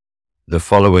the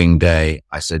following day,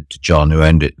 I said to John, who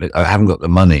owned it, "Look, I haven't got the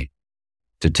money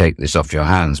to take this off your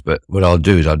hands, but what I'll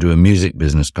do is I'll do a music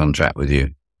business contract with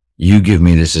you. You give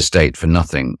me this estate for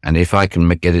nothing. And if I can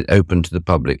get it open to the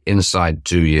public inside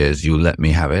 2 years, you'll let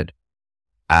me have it.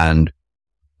 And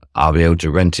I'll be able to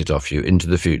rent it off you into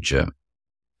the future.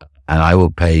 And I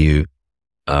will pay you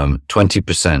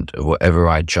 20% of whatever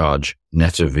I charge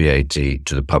net of VAT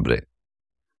to the public."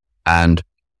 And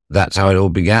that's how it all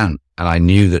began. And I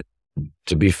knew that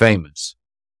to be famous,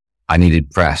 I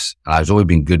needed press. And I've always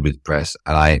been good with press.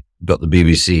 And I got the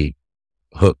BBC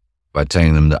hooked by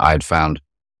telling them that I had found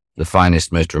the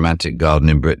finest, most romantic garden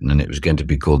in Britain, and it was going to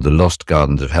be called the Lost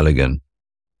Gardens of Heligan.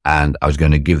 And I was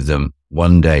going to give them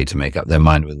one day to make up their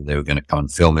mind whether they were going to come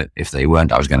and film it. If they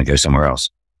weren't, I was going to go somewhere else.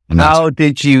 And how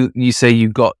did you say you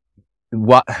got,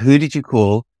 who did you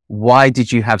call? Why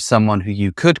did you have someone who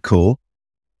you could call?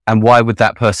 And why would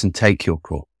that person take your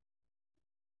call?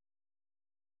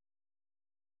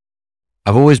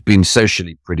 I've always been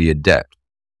socially pretty adept.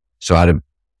 So I had a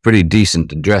pretty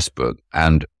decent address book,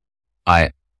 and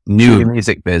I knew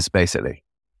music biz, basically.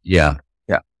 Yeah.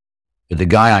 Yeah. But the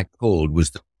guy I called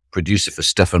was the producer for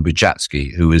Stefan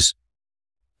Buchatsky, who was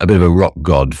a bit of a rock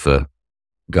god for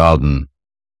garden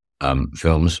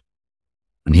films.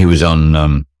 And he was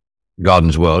on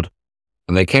Garden's World.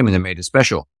 And they came and they made a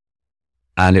special.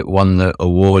 And it won the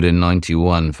award in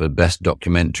 91 for Best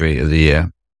Documentary of the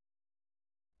Year.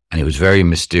 And it was very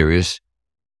mysterious.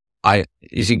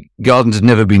 You see, gardens had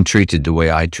never been treated the way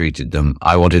I treated them.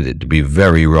 I wanted it to be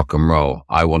very rock and roll.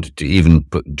 I wanted to even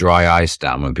put dry ice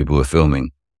down when people were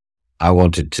filming. I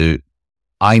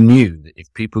knew that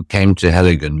if people came to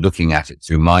Heligan looking at it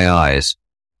through my eyes,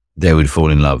 they would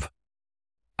fall in love.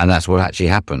 And that's what actually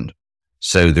happened.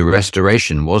 So the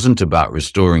restoration wasn't about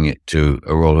restoring it to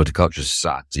a Royal Horticultural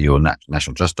Society or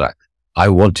National Trust Act. I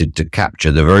wanted to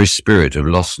capture the very spirit of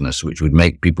lostness, which would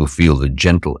make people feel the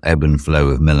gentle ebb and flow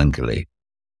of melancholy.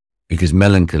 Because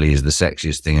melancholy is the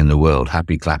sexiest thing in the world.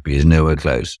 Happy clappy is nowhere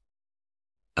close.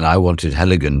 And I wanted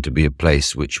Heligan to be a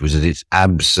place which was at its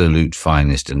absolute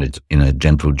finest in a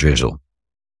gentle drizzle.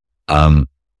 And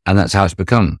that's how it's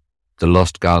become. The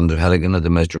Lost Gardens of Heligan are the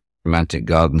most romantic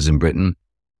gardens in Britain.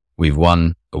 We've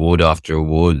won award after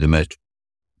award, the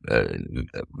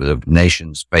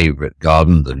nation's favourite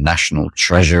garden, the national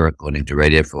treasure, according to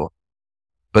Radio 4.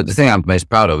 But the thing I'm most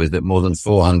proud of is that more than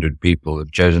 400 people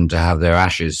have chosen to have their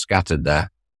ashes scattered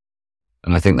there.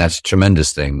 And I think that's a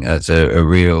tremendous thing. That's a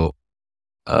real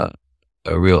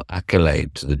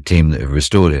accolade to the team that have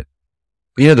restored it.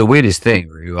 But the weirdest thing,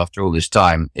 after all this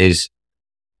time, is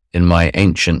in my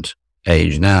ancient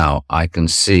age now, I can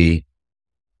see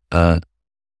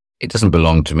it doesn't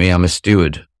belong to me. I'm a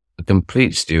steward, a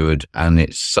complete steward, and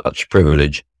it's such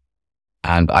privilege.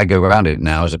 And I go around it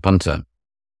now as a punter.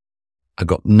 I've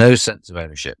got no sense of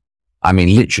ownership. I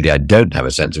mean, literally, I don't have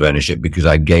a sense of ownership because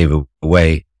I gave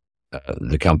away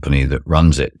the company that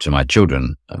runs it to my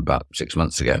children about 6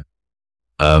 months ago.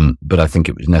 But I think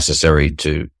it was necessary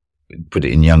to put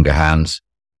it in younger hands,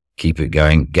 keep it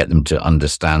going, get them to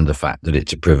understand the fact that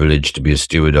it's a privilege to be a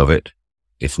steward of it.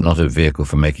 It's not a vehicle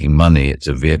for making money. It's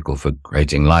a vehicle for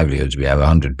creating livelihoods. We have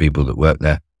 100 people that work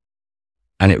there.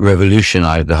 And it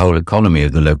revolutionized the whole economy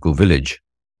of the local village.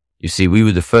 You see, we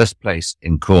were the first place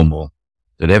in Cornwall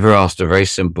that ever asked a very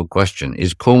simple question.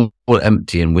 Is Cornwall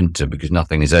empty in winter because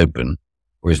nothing is open?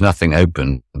 Or is nothing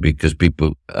open because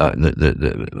people,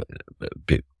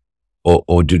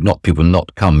 or do not people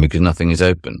not come because nothing is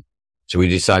open? So we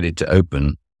decided to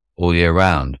open all year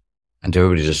round. And to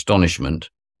everybody's astonishment,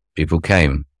 people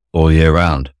came all year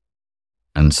round.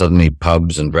 And suddenly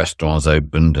pubs and restaurants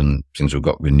opened and things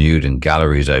got renewed and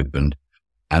galleries opened.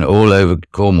 And all over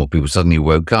Cornwall, people suddenly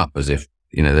woke up as if,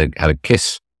 they had a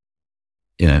kiss.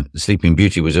 The Sleeping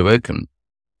Beauty was awoken.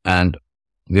 And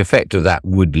the effect of that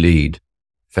would lead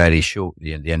fairly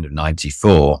shortly at the end of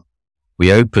 94.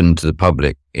 We opened to the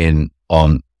public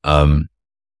on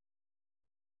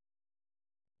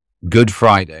Good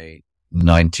Friday,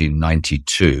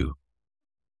 1992.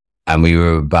 And we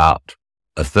were about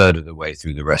a third of the way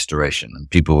through the restoration, and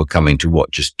people were coming to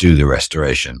watch us do the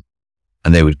restoration.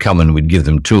 And they would come and we'd give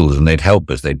them tools and they'd help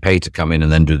us. They'd pay to come in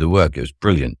and then do the work. It was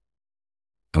brilliant.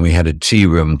 And we had a tea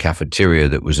room cafeteria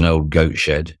that was an old goat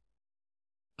shed.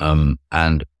 And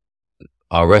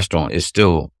our restaurant is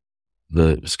still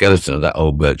the skeleton of that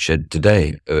old birch shed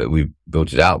today. We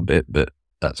built it out a bit, but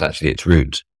that's actually its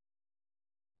roots.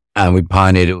 And we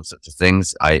pioneered all sorts of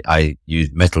things. I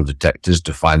used metal detectors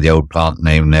to find the old plant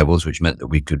name levels, which meant that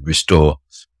we could restore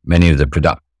many of the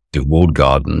productive walled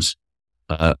gardens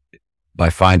by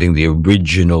finding the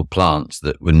original plants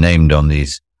that were named on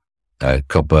these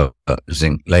copper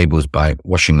zinc labels, by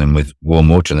washing them with warm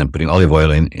water and then putting olive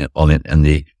oil on it, and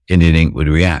the Indian ink would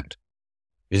react.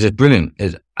 It's brilliant.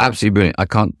 It's absolutely brilliant. I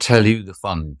can't tell you the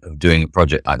fun of doing a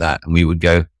project like that. And we would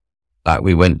go,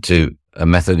 we went to a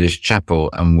Methodist chapel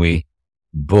and we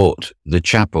bought the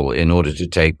chapel in order to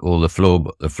take all the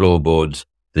floorboards,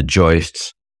 the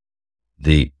joists,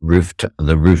 the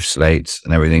roof slates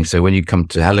and everything. So when you come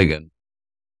to Heligan,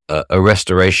 a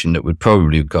restoration that would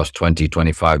probably cost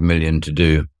 20-25 million to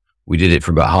do, we did it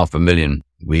for about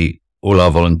 $500,000. All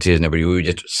our volunteers and everybody, we were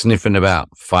just sniffing about,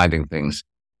 finding things.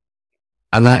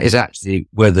 And that is actually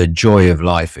where the joy of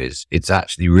life is. It's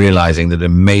actually realizing that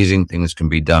amazing things can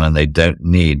be done and they don't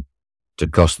need to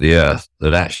cost the earth,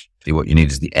 that actually what you need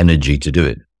is the energy to do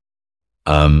it.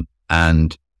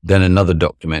 And then another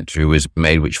documentary was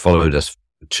made which followed us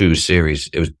for 2 series.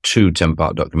 It was 2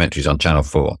 10-part documentaries on Channel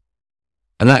 4.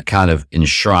 And that kind of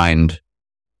enshrined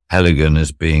Heligan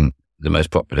as being the most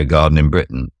popular garden in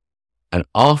Britain. And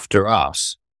after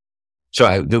us,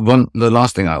 the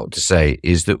last thing I ought to say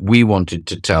is that we wanted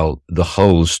to tell the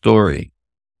whole story,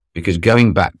 because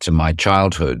going back to my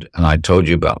childhood, and I told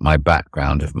you about my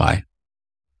background of my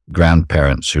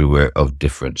grandparents who were of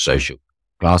different social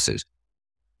classes.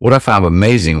 What I found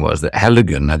amazing was that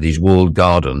Heligan had these walled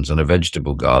gardens and a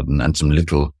vegetable garden and some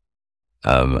little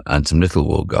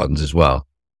walled gardens as well.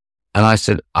 And I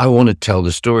said, I want to tell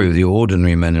the story of the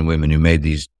ordinary men and women who made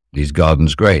these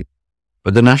gardens great.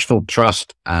 But the National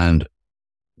Trust and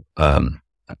the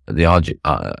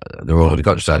Royal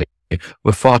Horticultural Society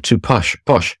were far too posh.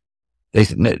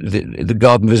 The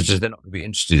garden visitors, they're not going to be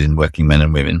interested in working men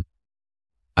and women.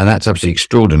 And that's absolutely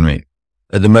extraordinary.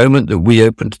 At the moment that we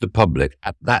opened to the public,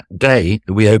 at that day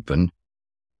that we opened,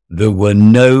 there were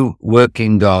no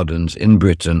working gardens in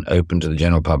Britain open to the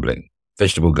general public.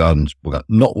 Vegetable gardens,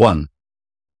 not one.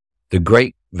 The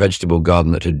great vegetable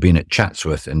garden that had been at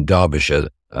Chatsworth in Derbyshire,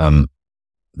 the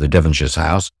Devonshire's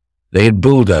house, they had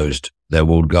bulldozed their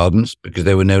walled gardens because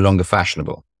they were no longer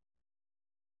fashionable.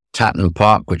 Tatton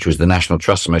Park, which was the National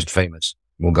Trust's most famous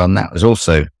walled garden, that was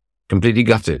also completely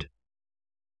gutted.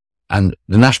 And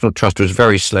the National Trust was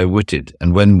very slow-witted.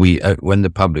 And when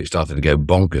the public started to go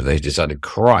bonkers, they decided,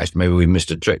 Christ, maybe we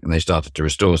missed a trick, and they started to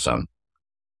restore some.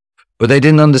 But they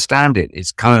didn't understand it.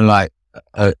 It's kind of like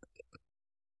it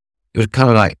was kind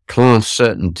of like class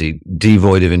certainty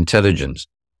devoid of intelligence.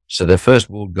 So their first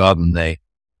walled garden they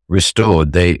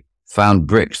restored, they found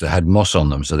bricks that had moss on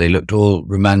them, so they looked all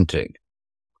romantic,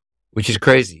 which is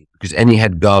crazy because any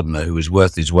head gardener who was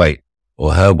worth his weight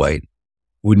or her weight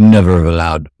would never have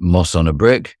allowed moss on a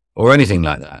brick or anything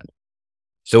like that.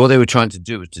 So what they were trying to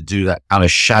do was to do that kind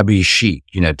of shabby chic,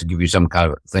 to give you some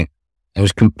kind of thing. It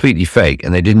was completely fake,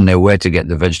 and they didn't know where to get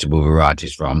the vegetable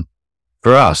varieties from.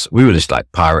 For us, we were just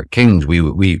like pirate kings. We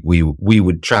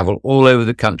would travel all over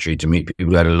the country to meet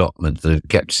people who had allotments that had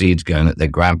kept seeds going that their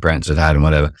grandparents had and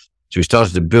whatever. So we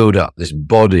started to build up this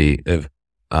body of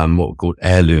what were called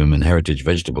heirloom and heritage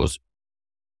vegetables.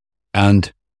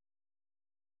 And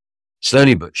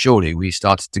slowly but surely, we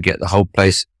started to get the whole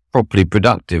place properly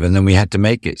productive, and then we had to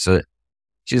make it. So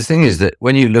see, the thing is that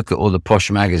when you look at all the posh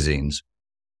magazines,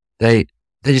 they're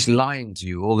just lying to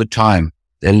you all the time.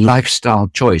 Their lifestyle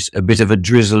choice, a bit of a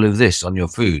drizzle of this on your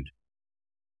food.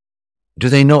 Do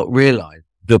they not realize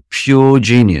the pure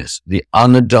genius, the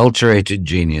unadulterated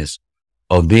genius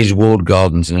of these walled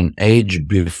gardens in an age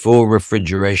before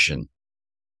refrigeration?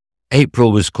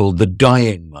 April was called the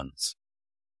dying month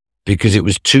because it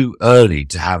was too early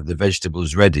to have the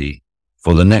vegetables ready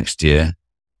for the next year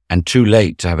and too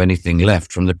late to have anything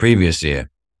left from the previous year.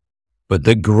 But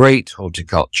the great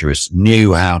horticulturists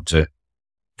knew how to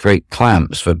create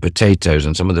clamps for potatoes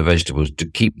and some of the vegetables to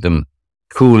keep them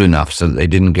cool enough so that they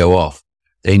didn't go off.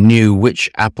 They knew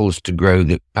which apples to grow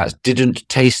that perhaps didn't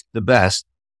taste the best,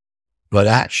 but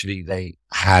actually they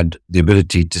had the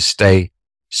ability to stay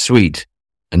sweet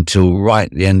until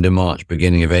right at the end of March,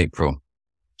 beginning of April.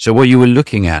 So what you were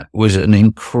looking at was an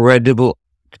incredible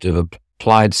act of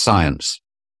applied science.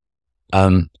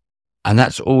 And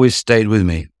that's always stayed with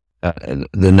me.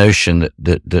 The notion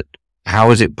that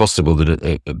how is it possible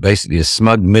that basically a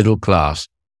smug middle class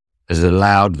has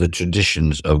allowed the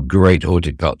traditions of great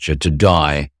horticulture to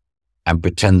die and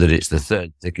pretend that it's the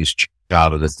third thickest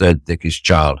child or the third thickest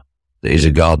child that is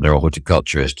a gardener or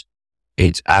horticulturist.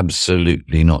 It's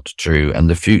absolutely not true. And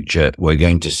the future we're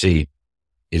going to see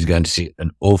is going to see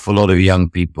an awful lot of young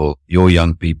people, your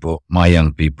young people, my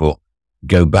young people,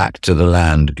 go back to the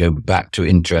land, go back to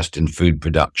interest in food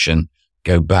production,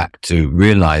 go back to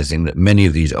realizing that many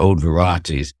of these old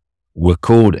varieties were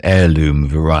called heirloom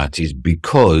varieties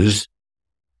because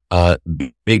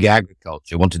big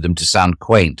agriculture wanted them to sound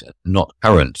quaint, not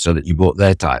current, so that you bought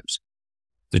their types.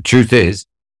 The truth is,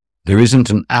 there isn't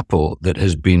an apple that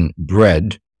has been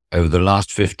bred over the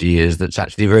last 50 years that's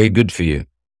actually very good for you.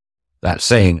 That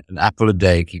saying, an apple a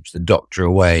day keeps the doctor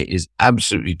away, is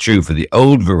absolutely true for the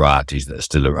old varieties that are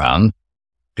still around,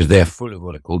 because they're full of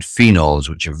what are called phenols,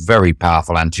 which are very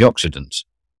powerful antioxidants.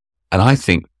 And I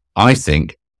think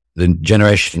the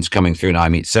generations coming through now, I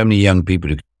meet so many young people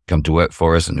who come to work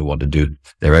for us and who want to do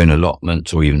their own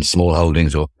allotments or even small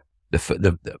holdings, or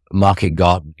the market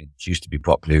gardening, which used to be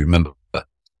popular, remember?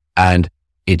 And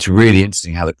it's really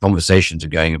interesting how the conversations are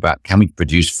going about, can we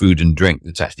produce food and drink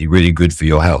that's actually really good for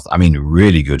your health? I mean,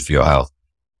 really good for your health.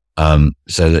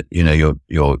 So that,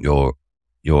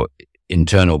 your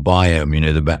internal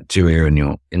biome, the bacteria in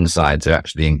your insides are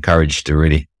actually encouraged to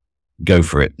really go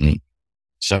for it. And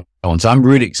so on. So I'm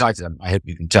really excited. I hope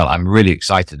you can tell I'm really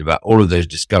excited about all of those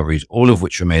discoveries, all of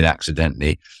which were made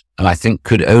accidentally. And I think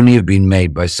could only have been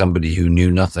made by somebody who knew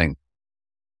nothing.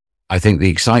 I think the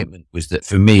excitement was that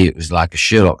for me, it was like a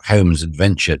Sherlock Holmes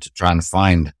adventure to try and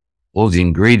find all the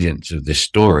ingredients of this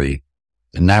story,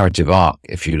 the narrative arc,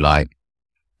 if you like.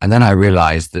 And then I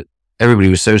realized that everybody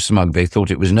was so smug, they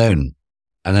thought it was known.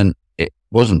 And then it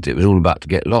wasn't. It was all about to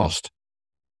get lost.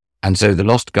 And so the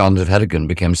Lost Gardens of Heligan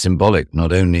became symbolic,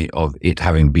 not only of it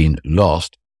having been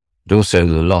lost, but also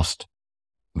the lost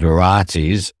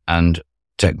varieties and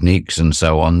techniques and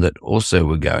so on that also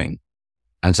were going.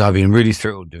 And so I've been really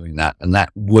thrilled doing that. And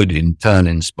that would in turn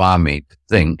inspire me to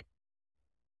think,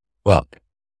 well,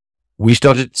 we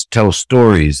started to tell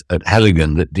stories at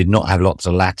Heligan that did not have lots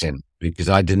of Latin because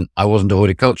I wasn't a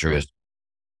horticulturist.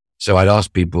 So I'd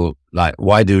ask people like,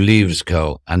 why do leaves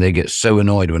curl? And they get so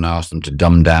annoyed when I ask them to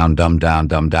dumb down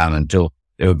until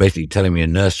they were basically telling me a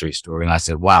nursery story. And I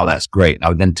said, wow, that's great. And I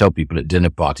would then tell people at dinner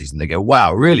parties and they go,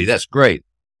 wow, really? That's great.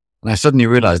 And I suddenly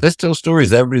realized, let's tell stories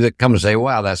to everybody that comes and say,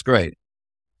 wow, that's great.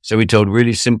 So we told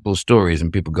really simple stories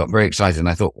and people got very excited. And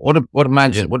I thought, what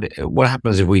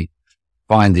happens if we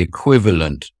find the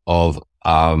equivalent of,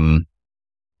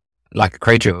 like a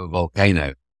crater of a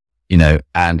volcano,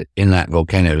 and in that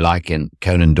volcano, like in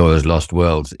Conan Doyle's Lost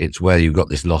Worlds, it's where you've got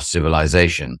this lost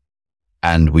civilization.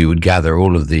 And we would gather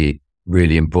all of the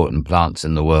really important plants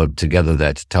in the world together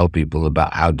there to tell people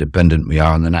about how dependent we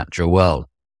are on the natural world.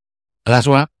 And that's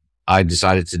what happened. I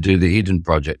decided to do the Eden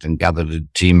project and gathered a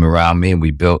team around me, and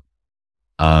we built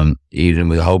Eden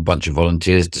with a whole bunch of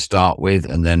volunteers to start with.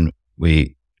 And then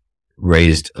we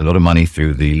raised a lot of money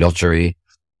through the lottery,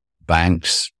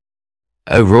 banks.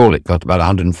 Overall, it cost about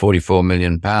 £144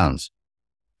 million,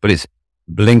 but it's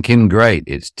blinking great.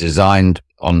 It's designed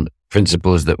on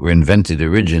principles that were invented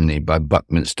originally by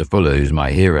Buckminster Fuller, who's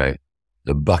my hero,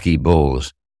 the Bucky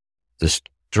balls, the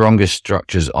strongest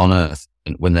structures on Earth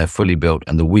when they're fully built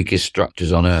and the weakest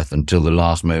structures on Earth until the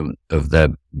last moment of their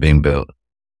being built.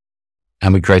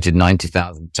 And we created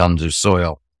 90,000 tons of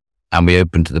soil, and we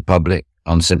opened to the public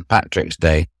on St. Patrick's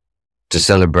Day to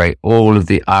celebrate all of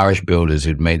the Irish builders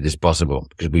who'd made this possible,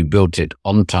 because we built it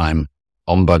on time,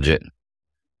 on budget.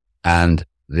 And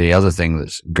the other thing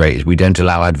that's great is we don't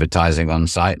allow advertising on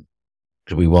site,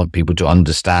 because we want people to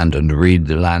understand and read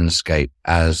the landscape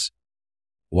as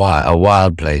a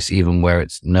wild place, even where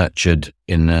it's nurtured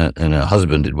in a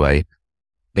husbanded way.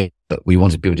 But we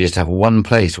wanted people to just have one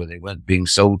place where they weren't being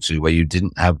sold to, where you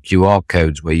didn't have QR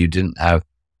codes, where you didn't have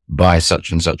buy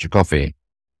such and such a coffee.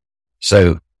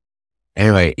 So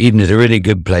anyway, Eden is a really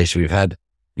good place. You get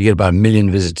about 1 million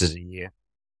visitors a year.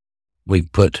 We've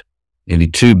put nearly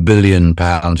 £2 billion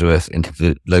worth into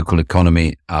the local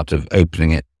economy out of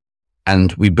opening it.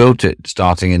 And we built it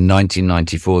starting in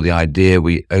 1994. The idea,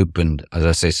 we opened, as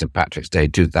I say, St. Patrick's Day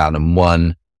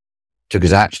 2001. Took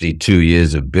us actually 2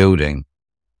 years of building.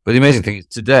 But the amazing thing is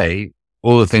today,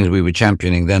 all the things we were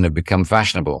championing then have become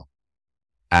fashionable.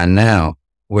 And now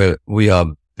we are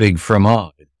big from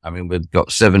art. I mean, we've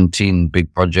got 17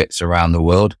 big projects around the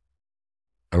world,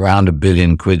 around £1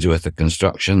 billion worth of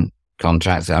construction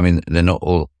contracts. I mean, they're not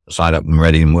all signed up and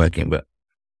ready and working, but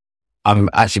I'm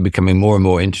actually becoming more and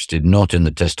more interested, not in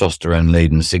the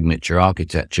testosterone-laden signature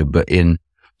architecture, but in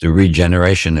the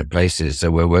regeneration of places. So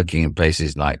we're working in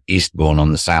places like Eastbourne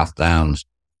on the South Downs,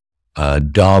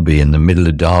 Derby in the middle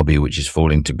of Derby, which is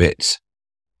falling to bits,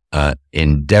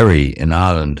 in Derry in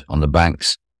Ireland on the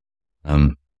banks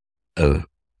of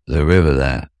the river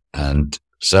there, and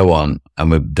so on.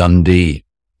 And with Dundee,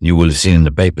 you will have seen in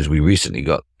the papers, we recently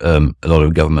got a lot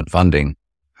of government funding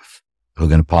who are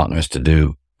going to partner us to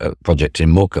do a project in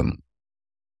Morecambe.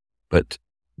 But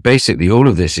basically, all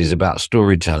of this is about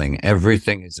storytelling.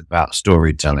 Everything is about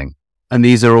storytelling. And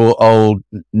these are all old,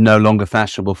 no longer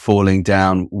fashionable, falling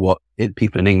down, what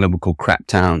people in England would call crap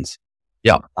towns.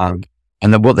 Yeah. And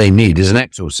then what they need is an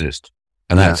exorcist.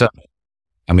 And that's us.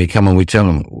 And we come and we tell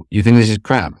them, you think this is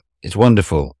crap? It's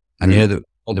wonderful. And you know,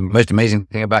 the most amazing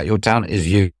thing about your town is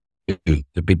you,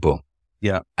 the people.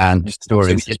 Yeah. And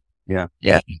stories. So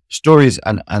stories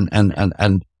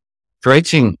and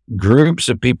creating groups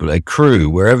of people, a crew,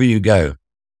 wherever you go.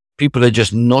 People are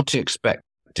just not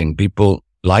expecting people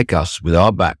like us with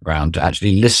our background to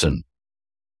actually listen.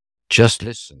 Just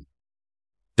listen.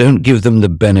 Don't give them the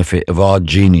benefit of our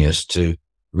genius to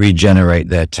regenerate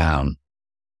their town.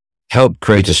 Help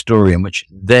create a story in which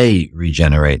they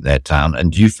regenerate their town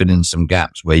and you fill in some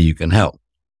gaps where you can help.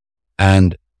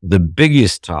 And the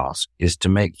biggest task is to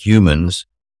make humans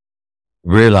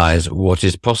realize what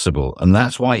is possible. And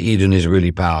that's why Eden is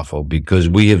really powerful, because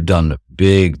we have done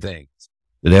big things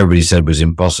that everybody said was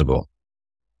impossible.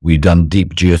 We've done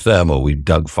deep geothermal. We've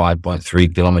dug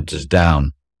 5.3 kilometers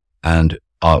down and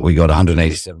we got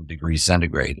 187 degrees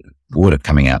centigrade water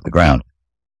coming out the ground.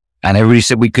 And everybody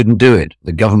said we couldn't do it.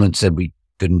 The government said we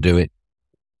couldn't do it.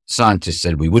 Scientists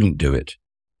said we wouldn't do it.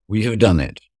 We have done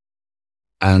it.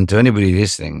 And to anybody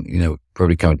listening,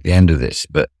 probably coming to the end of this,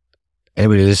 but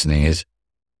anybody listening is,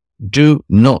 do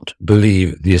not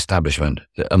believe the establishment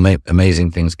that amazing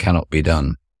things cannot be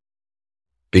done.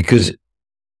 Because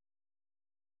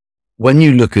when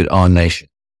you look at our nation,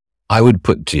 I would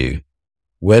put to you,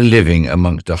 we're living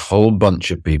amongst a whole bunch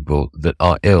of people that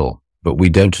are ill, but we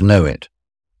don't know it.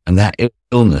 And that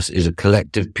illness is a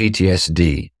collective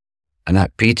PTSD. And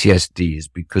that PTSD is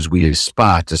because we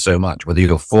aspire to so much, whether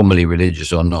you're formally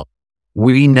religious or not.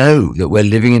 We know that we're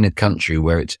living in a country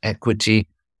where its equity,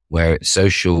 where its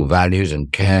social values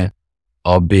and care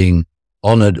are being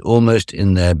honored almost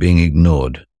in their being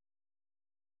ignored.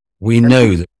 We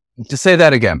know that. To say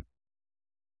that again.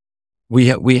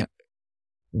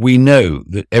 We know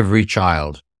that every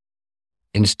child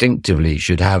instinctively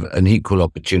should have an equal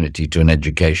opportunity to an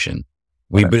education.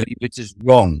 We believe it is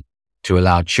wrong to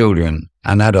allow children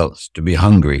and adults to be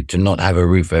hungry, to not have a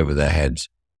roof over their heads,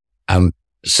 and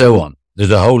so on.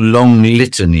 There's a whole long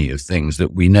litany of things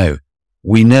that we know.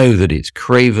 We know that it's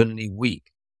cravenly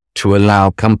weak to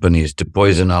allow companies to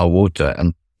poison our water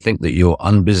and think that you're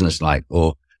unbusinesslike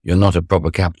or you're not a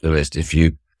proper capitalist if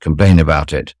you complain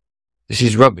about it. This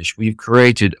is rubbish. We've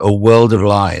created a world of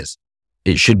lies.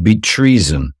 It should be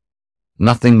treason,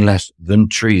 nothing less than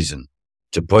treason,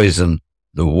 to poison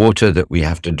the water that we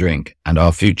have to drink and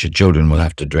our future children will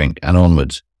have to drink and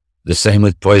onwards. The same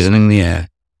with poisoning the air,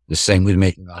 the same with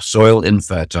making our soil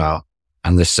infertile,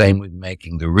 and the same with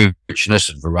making the richness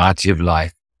and variety of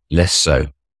life less so.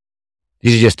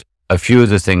 These are just a few of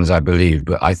the things I believe,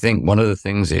 but I think one of the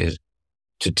things is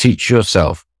to teach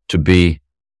yourself to be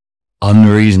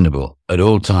unreasonable at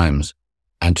all times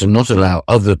and to not allow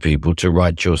other people to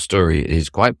write your story. It is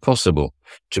quite possible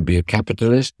to be a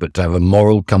capitalist, but to have a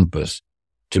moral compass,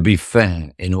 to be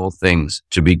fair in all things,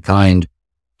 to be kind,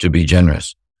 to be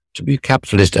generous. To be a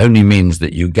capitalist only means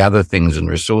that you gather things and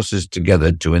resources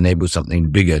together to enable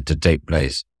something bigger to take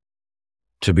place,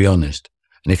 to be honest.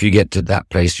 And if you get to that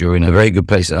place, you're in a very good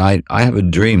place. And I have a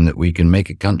dream that we can make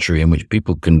a country in which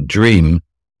people can dream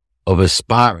of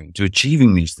aspiring to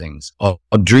achieving these things. Our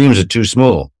dreams are too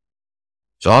small.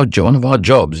 So one of our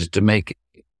jobs is to make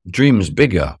dreams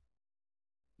bigger,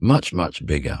 much, much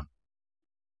bigger.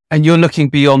 And you're looking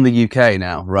beyond the UK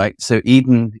now, right? So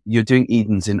you're doing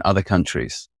Edens in other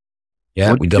countries.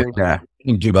 Yeah, we do there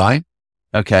in Dubai.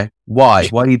 Okay. Why?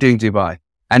 Why are you doing Dubai?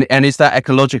 And is that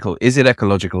ecological? Is it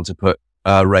ecological to put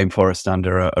rainforest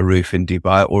under a roof in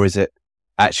Dubai, or is it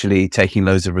actually taking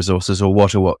loads of resources, or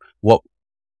what?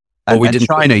 And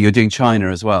China, you're doing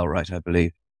China as well, right? I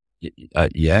believe.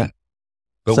 Yeah,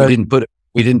 but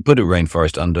we didn't put a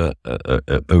rainforest under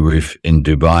a roof in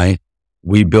Dubai.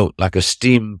 We built like a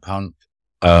steampunk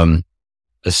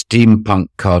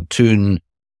cartoon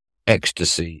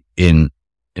ecstasy in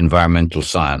environmental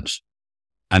science.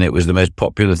 And it was the most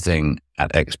popular thing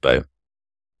at Expo.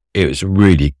 It was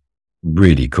really,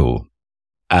 really cool.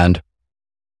 And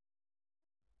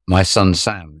my son,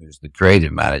 Sam, who's the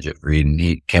creative manager for Eden,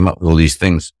 he came up with all these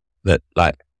things that,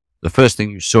 like, the first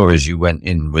thing you saw as you went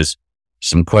in was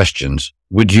some questions.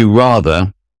 Would you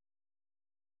rather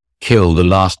kill the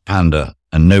last panda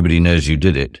and nobody knows you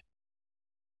did it?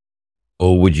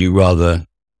 Or would you rather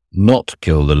not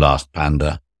kill the last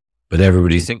panda but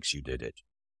everybody thinks you did it.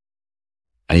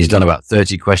 And he's done about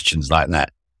 30 questions like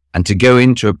that. And to go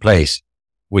into a place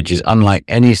which is unlike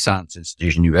any science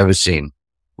institution you've ever seen,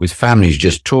 with families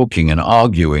just talking and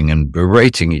arguing and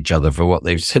berating each other for what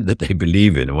they've said that they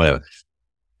believe in or whatever.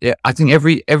 Yeah, I think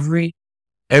every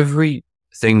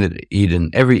thing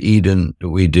that every Eden that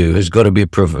we do has got to be a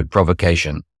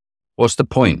provocation. What's the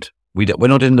point? We're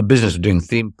not in the business of doing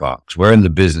theme parks. We're in the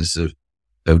business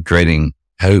of creating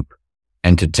hope,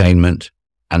 entertainment,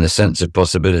 and a sense of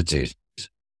possibilities.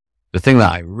 The thing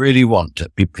that I really want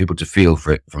people to feel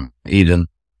from Eden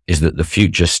is that the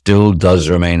future still does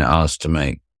remain ours to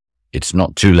make. It's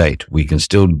not too late. We can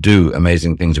still do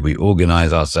amazing things if we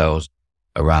organize ourselves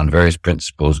around various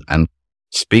principles and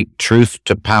speak truth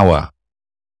to power.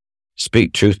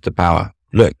 Speak truth to power.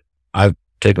 Look, I've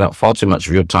taken up far too much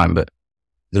of your time, but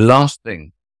the last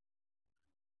thing,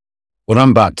 what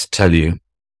I'm about to tell you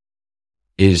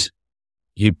is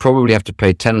you probably have to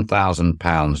pay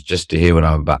 £10,000 just to hear what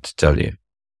I'm about to tell you.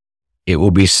 It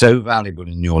will be so valuable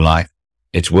in your life.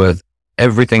 It's worth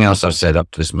everything else I've said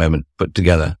up to this moment put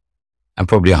together, and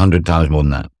probably 100 times more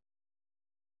than that.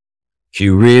 If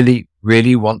you really,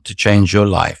 really want to change your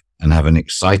life and have an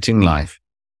exciting life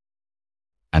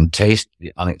and taste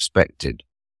the unexpected,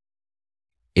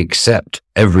 accept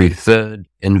every third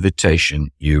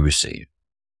invitation you receive.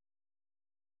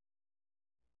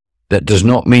 That does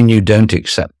not mean you don't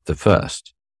accept the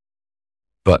first,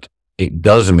 but it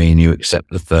does mean you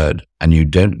accept the third and you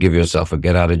don't give yourself a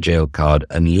get out of jail card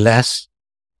unless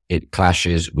it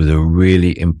clashes with a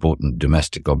really important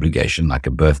domestic obligation like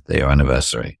a birthday or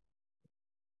anniversary.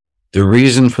 The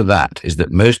reason for that is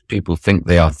that most people think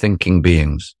they are thinking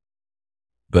beings,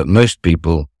 but most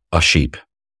people are sheep.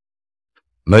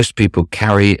 Most people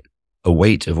carry a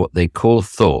weight of what they call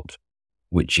thought,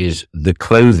 which is the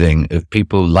clothing of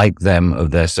people like them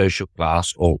of their social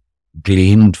class or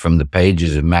gleaned from the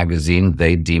pages of magazines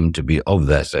they deem to be of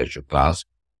their social class.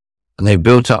 And they've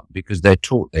built up because they're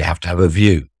taught they have to have a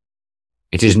view.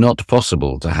 It is not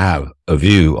possible to have a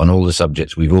view on all the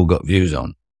subjects we've all got views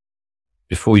on.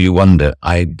 Before you wonder,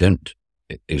 I don't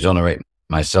exonerate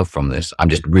myself from this. I'm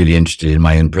just really interested in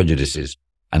my own prejudices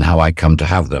and how I come to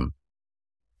have them.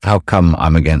 How come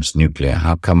I'm against nuclear?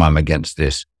 How come I'm against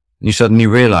this? And you suddenly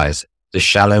realize the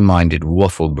shallow-minded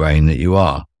waffle brain that you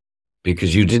are,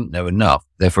 because you didn't know enough.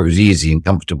 Therefore, it was easy and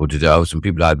comfortable to do. Oh, some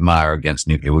people I admire are against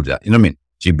nuclear. You know what I mean?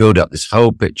 So you build up this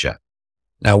whole picture.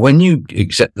 Now, when you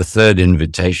accept the third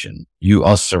invitation, you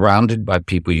are surrounded by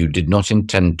people you did not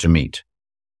intend to meet.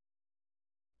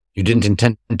 You didn't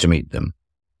intend to meet them.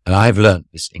 And I've learned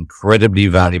this incredibly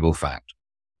valuable fact,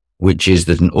 which is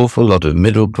that an awful lot of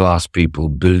middle-class people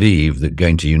believe that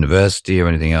going to university or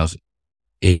anything else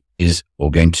is, or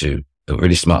going to a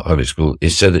really smart public school,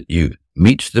 is so that you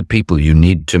meet the people you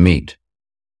need to meet.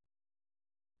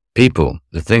 People,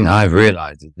 the thing I've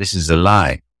realized is this is a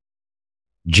lie.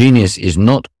 Genius is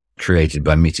not created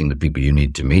by meeting the people you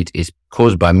need to meet. It's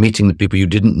caused by meeting the people you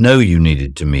didn't know you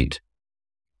needed to meet.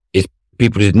 It's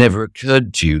people it had never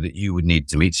occurred to you that you would need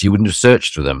to meet, so you wouldn't have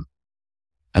searched for them.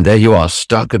 And there you are,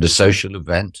 stuck at a social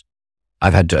event.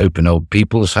 I've had to open old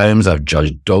people's homes. I've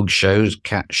judged dog shows,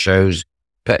 cat shows,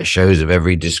 pet shows of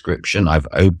every description. I've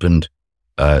opened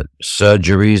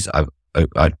surgeries.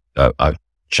 I've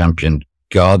championed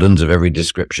gardens of every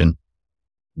description.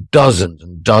 Dozens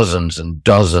and dozens and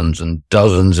dozens and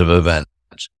dozens of events.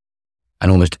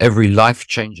 And almost every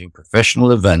life-changing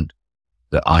professional event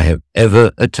that I have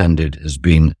ever attended has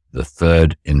been the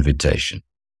third invitation.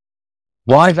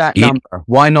 Why that number?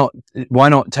 Why not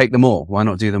take them all? Why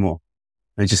not do them all?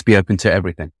 And just be open to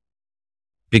everything?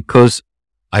 Because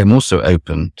I'm also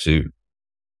open to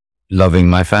loving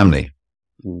my family,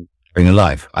 having a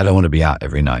life. I don't want to be out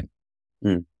every night.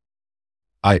 When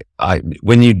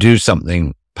you do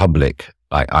something public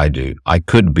like I do, I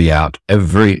could be out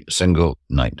every single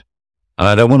night, and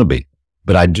I don't want to be,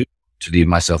 but I do to leave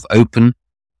myself open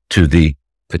to the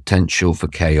potential for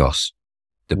chaos,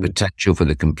 the potential for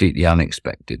the completely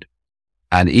unexpected.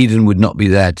 And Eden would not be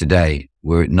there today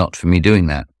were it not for me doing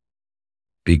that.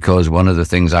 Because one of the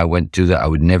things I went to that I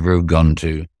would never have gone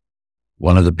to,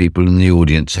 one of the people in the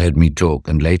audience heard me talk,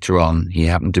 and later on, he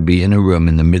happened to be in a room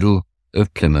in the middle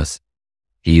of Plymouth.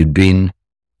 He had been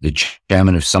the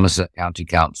chairman of Somerset County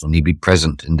Council, and he'd be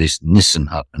present in this Nissan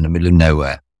hut in the middle of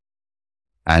nowhere.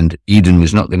 And Eden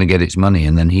was not going to get its money.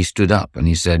 And then he stood up and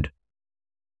he said,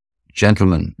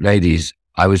 "Gentlemen, ladies,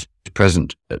 I was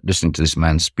present listening to this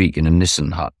man speak in a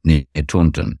Nissan hut near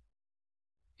Taunton.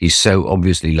 He so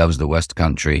obviously loves the West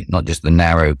Country, not just the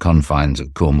narrow confines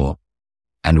of Cornwall.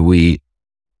 And we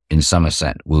in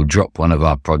Somerset will drop one of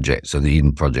our projects so the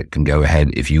Eden Project can go ahead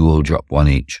if you all drop one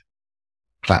each.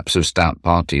 Claps of Stout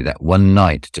Party, that one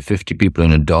night to 50 people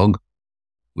and a dog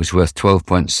was worth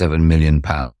 £12.7 million.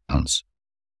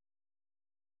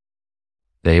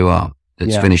 There you are.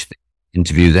 Let's finish the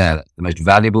interview there. That's the most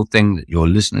valuable thing that your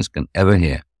listeners can ever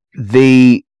hear.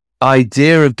 The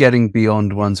idea of getting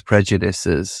beyond one's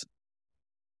prejudices,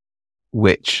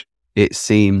 which it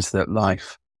seems that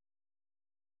life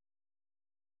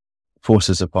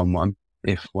forces upon one,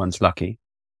 if one's lucky.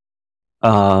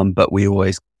 But we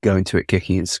always go into it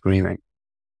kicking and screaming.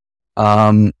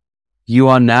 You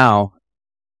are now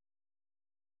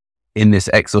in this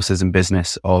exorcism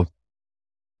business of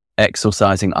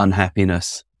exorcising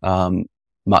unhappiness,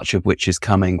 much of which is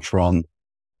coming from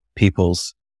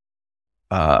people's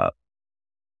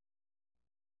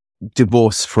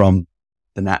divorce from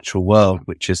the natural world,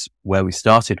 which is where we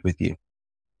started with you,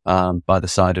 by the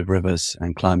side of rivers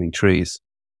and climbing trees,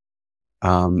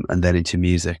 and then into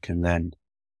music, and then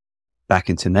back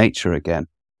into nature again.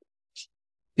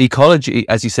 Ecology,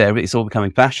 as you say, it's all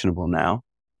becoming fashionable now.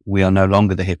 We are no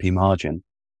longer the hippie margin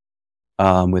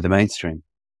with the mainstream.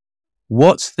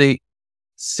 What's the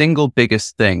single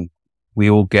biggest thing we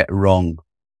all get wrong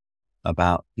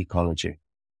about ecology?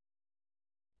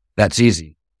 That's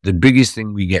easy. The biggest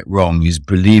thing we get wrong is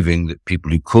believing that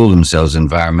people who call themselves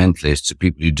environmentalists are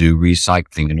people who do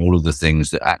recycling and all of the things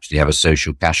that actually have a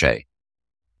social cachet.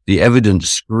 The evidence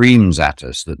screams at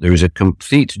us that there is a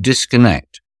complete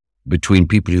disconnect between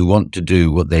people who want to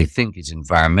do what they think is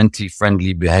environmentally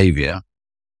friendly behavior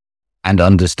and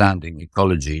understanding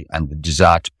ecology and the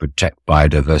desire to protect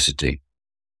biodiversity.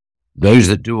 Those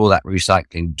that do all that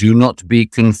recycling, do not be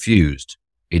confused.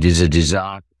 It is a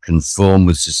desire to conform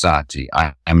with society.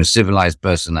 I am a civilized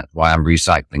person, that's why I'm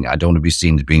recycling. I don't want to be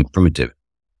seen as being primitive.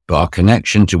 But our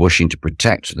connection to wishing to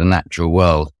protect the natural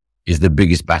world is the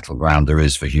biggest battleground there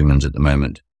is for humans at the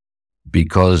moment,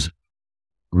 because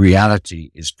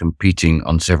reality is competing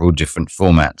on several different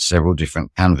formats, several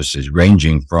different canvases,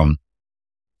 ranging from,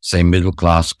 say,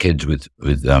 middle-class kids with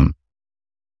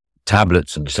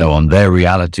tablets and so on. Their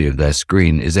reality of their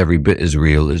screen is every bit as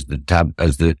real as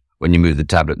when you move the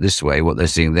tablet this way, what they're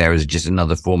seeing there is just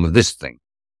another form of this thing.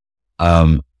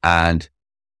 And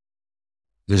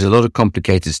there's a lot of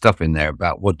complicated stuff in there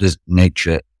about what does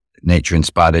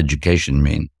nature-inspired education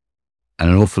mean. And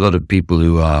an awful lot of people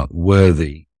who are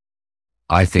worthy,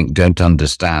 I think, don't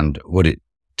understand what it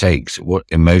takes, what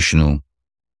emotional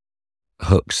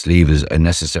hooks, levers are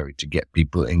necessary to get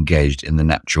people engaged in the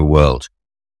natural world.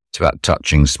 It's about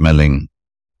touching, smelling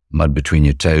mud between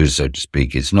your toes, so to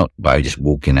speak. It's not by just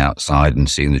walking outside and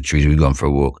seeing the trees. We've gone for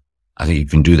a walk. I think you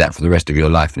can do that for the rest of your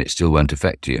life and it still won't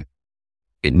affect you.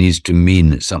 It needs to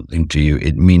mean something to you.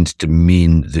 It means to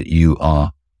mean that you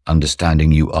are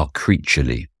understanding you are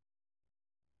creaturely.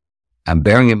 And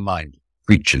bearing in mind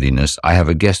creatureliness, I have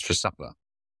a guest for supper.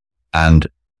 And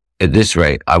at this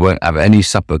rate, I won't have any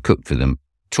supper cooked for them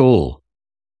at all.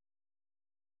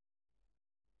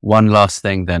 One last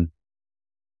thing then.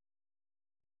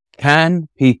 Can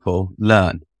people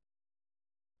learn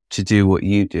to do what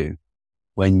you do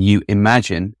when you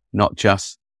imagine not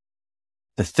just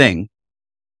the thing,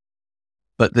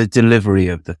 but the delivery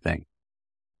of the thing?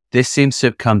 This seems to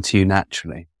have come to you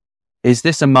naturally. Is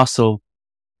this a muscle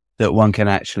that one can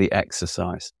actually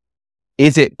exercise?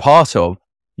 Is it part of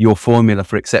your formula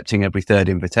for accepting every third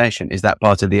invitation? Is that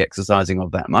part of the exercising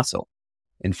of that muscle?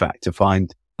 In fact, to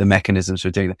find the mechanisms for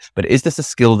doing that. But is this a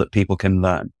skill that people can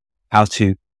learn? How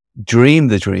to dream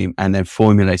the dream and then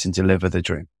formulate and deliver the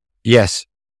dream? Yes,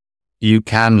 you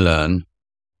can learn.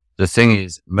 The thing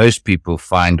is, most people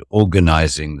find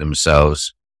organizing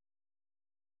themselves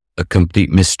a complete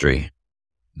mystery.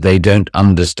 They don't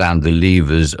understand the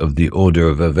levers of the order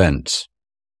of events.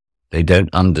 They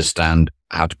don't understand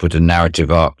how to put a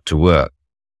narrative arc to work.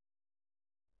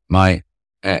 My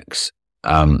ex,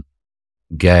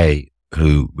 Gay,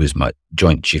 who was my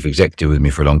joint chief executive with me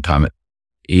for a long time at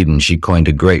Eden, she coined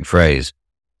a great phrase.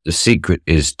 The secret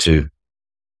is to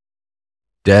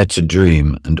dare to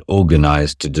dream and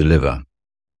organize to deliver.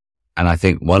 And I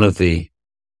think one of the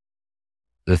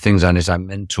things I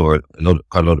mentor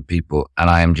quite a lot of people, and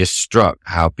I am just struck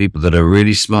how people that are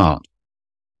really smart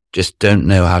just don't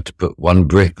know how to put one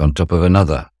brick on top of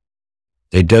another.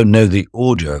 They don't know the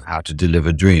order of how to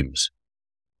deliver dreams.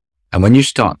 And when you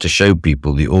start to show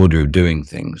people the order of doing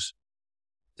things,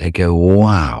 they go,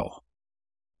 wow,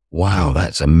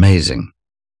 that's amazing.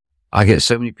 I get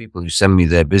so many people who send me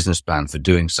their business plan for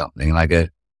doing something, and I go,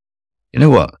 you know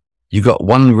what? You've got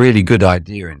one really good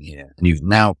idea in here, and you've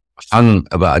now hung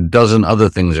about a dozen other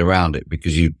things around it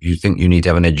because you think you need to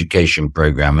have an education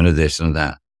program and a this and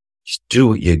that. Just do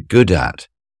what you're good at.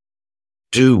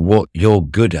 Do what you're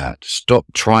good at. Stop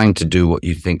trying to do what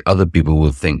you think other people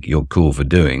will think you're cool for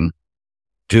doing.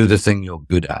 Do the thing you're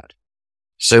good at.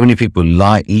 So many people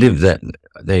live that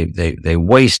they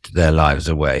waste their lives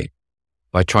away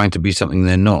by trying to be something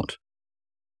they're not.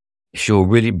 If you're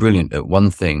really brilliant at one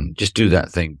thing, just do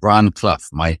that thing. Brian Clough,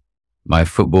 my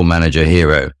football manager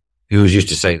hero, he always used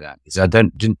to say that. He said,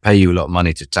 didn't pay you a lot of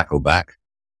money to tackle back.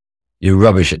 You're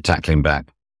rubbish at tackling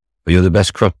back, but you're the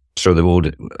best crosser of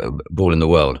the ball in the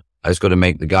world. I just got to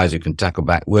make the guys who can tackle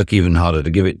back work even harder to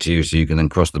give it to you so you can then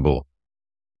cross the ball.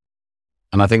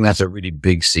 And I think that's a really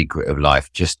big secret of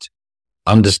life. Just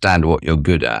understand what you're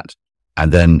good at.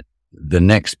 And then the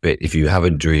next bit, if you have a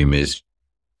dream, is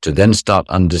to then start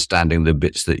understanding the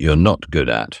bits that you're not good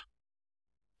at.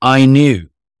 I knew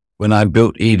when I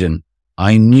built Eden,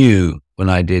 I knew when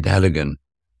I did Heligan,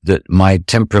 that my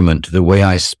temperament, the way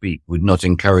I speak, would not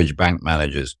encourage bank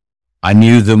managers. I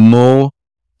knew the more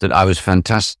that I was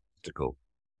fantastical,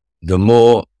 the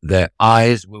more their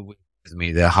eyes were with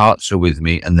me, their hearts were with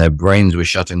me, and their brains were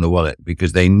shutting the wallet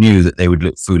because they knew that they would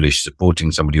look foolish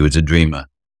supporting somebody who was a dreamer.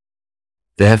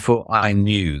 Therefore, I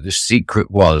knew the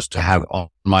secret was to have on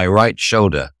my right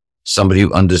shoulder somebody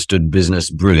who understood business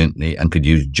brilliantly and could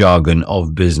use jargon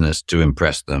of business to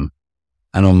impress them.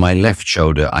 And on my left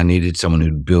shoulder, I needed someone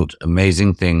who'd built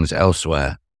amazing things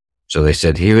elsewhere. So they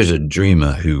said, here is a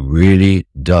dreamer who really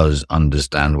does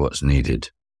understand what's needed.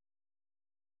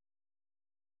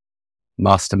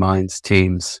 Masterminds,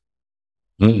 teams.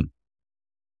 Who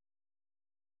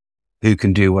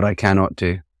can do what I cannot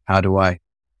do? How do I?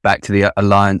 Back to the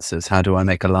alliances. How do I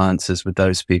make alliances with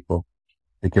those people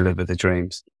who deliver the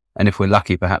dreams? And if we're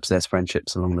lucky, perhaps there's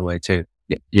friendships along the way too.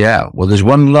 Yeah. Well, there's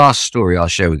one last story I'll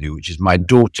share with you, which is my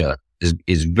daughter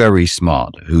is very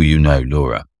smart, who you know,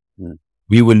 Laura.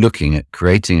 We were looking at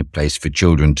creating a place for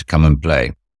children to come and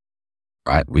play.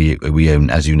 Right. We own,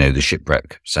 as you know, the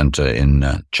Shipwreck Centre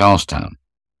in Charlestown.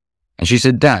 And she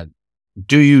said, Dad,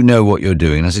 do you know what you're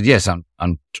doing? And I said, yes,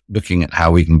 I'm looking at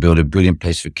how we can build a brilliant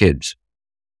place for kids.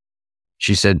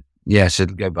 She said, yes,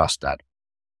 it'll go bust, Dad.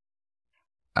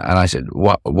 And I said,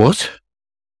 what?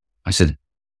 I said,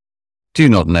 do you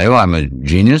not know I'm a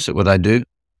genius at what I do?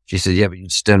 She said, yeah, but you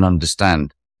just don't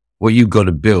understand. What you've got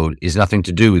to build is nothing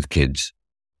to do with kids.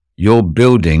 You're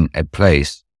building a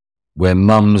place where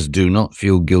mums do not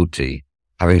feel guilty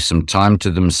having some time to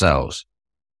themselves,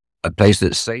 a place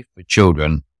that's safe for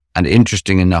children and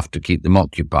interesting enough to keep them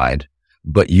occupied,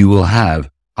 but you will have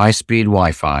high-speed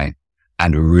Wi-Fi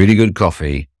and really good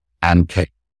coffee and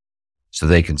cake so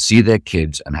they can see their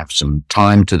kids and have some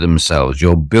time to themselves.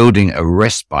 You're building a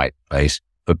respite place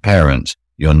for parents.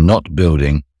 You're not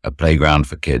building a playground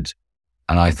for kids.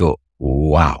 And I thought,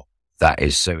 wow, that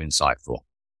is so insightful.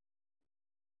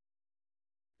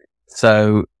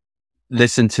 So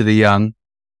listen to the young,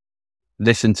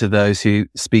 listen to those who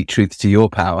speak truth to your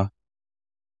power.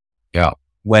 Yeah.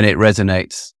 When it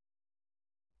resonates,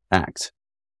 act.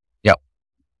 Yep.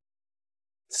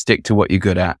 Stick to what you're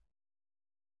good at.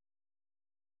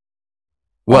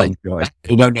 Well,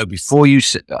 no, before you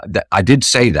said that, I did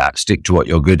say that, stick to what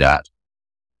you're good at.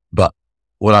 But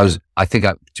I think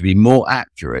to be more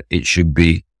accurate, it should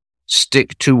be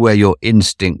stick to where your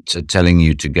instincts are telling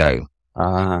you to go.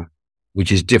 Which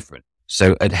is different.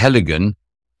 So at Heligan,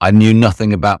 I knew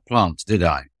nothing about plants, did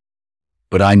I?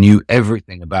 But I knew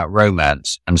everything about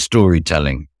romance and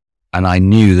storytelling. And I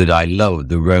knew that I loved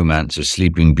the romance of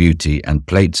Sleeping Beauty and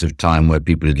Plates of Time where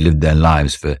people had lived their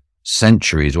lives for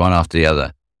centuries, one after the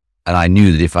other. And I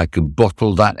knew that if I could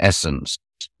bottle that essence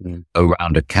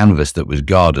around a canvas that was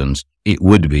gardens, it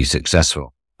would be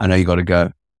successful. I know you got to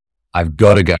go. I've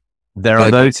got to go. There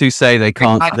are those who say they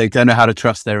don't know how to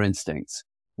trust their instincts.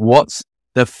 What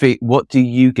do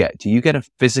you get? Do you get a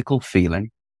physical feeling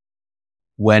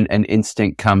when an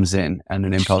instinct comes in and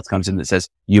an impulse comes in that says,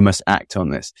 you must act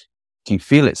on this? Do you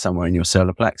feel it somewhere in your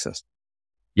solar plexus?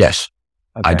 Yes,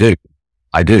 okay.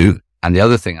 I do. And the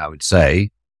other thing I would say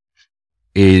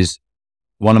is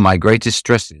one of my greatest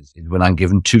stresses is when I'm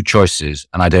given two choices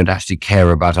and I don't actually care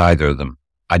about either of them.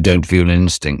 I don't feel an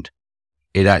instinct.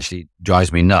 It actually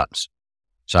drives me nuts.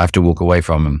 So I have to walk away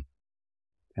from them.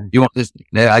 Okay. You want this?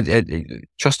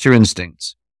 Trust your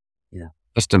instincts. Yeah.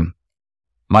 Trust them.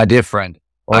 My dear friend,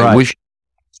 All I right.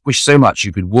 wish so much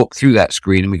you could walk through that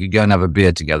screen and we could go and have a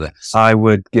beer together. I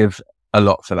would give a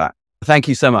lot for that. Thank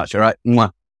you so much. All right.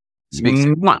 Mwah. Speak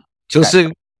soon. Mwah. Till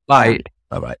soon. Bye.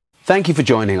 Bye-bye. Thank you for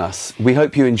joining us. We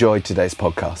hope you enjoyed today's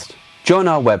podcast. Join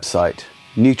our website,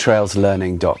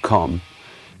 newtrailslearning.com,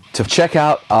 to check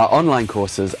out our online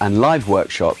courses and live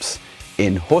workshops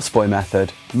in Horseboy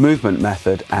Method, Movement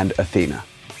Method, and Athena.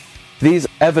 These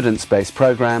evidence-based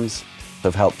programs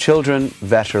have helped children,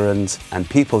 veterans, and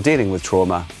people dealing with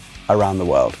trauma around the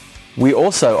world. We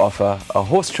also offer a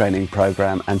horse training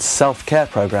program and self-care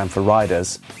program for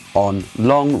riders on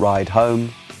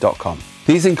longridehome.com.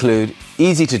 These include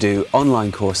easy-to-do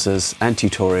online courses and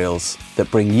tutorials that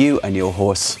bring you and your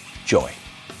horse joy.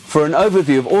 For an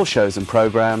overview of all shows and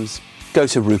programs, go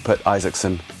to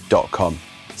rupertisaacson.com.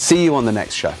 See you on the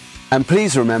next show. And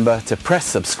please remember to press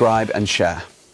subscribe and share.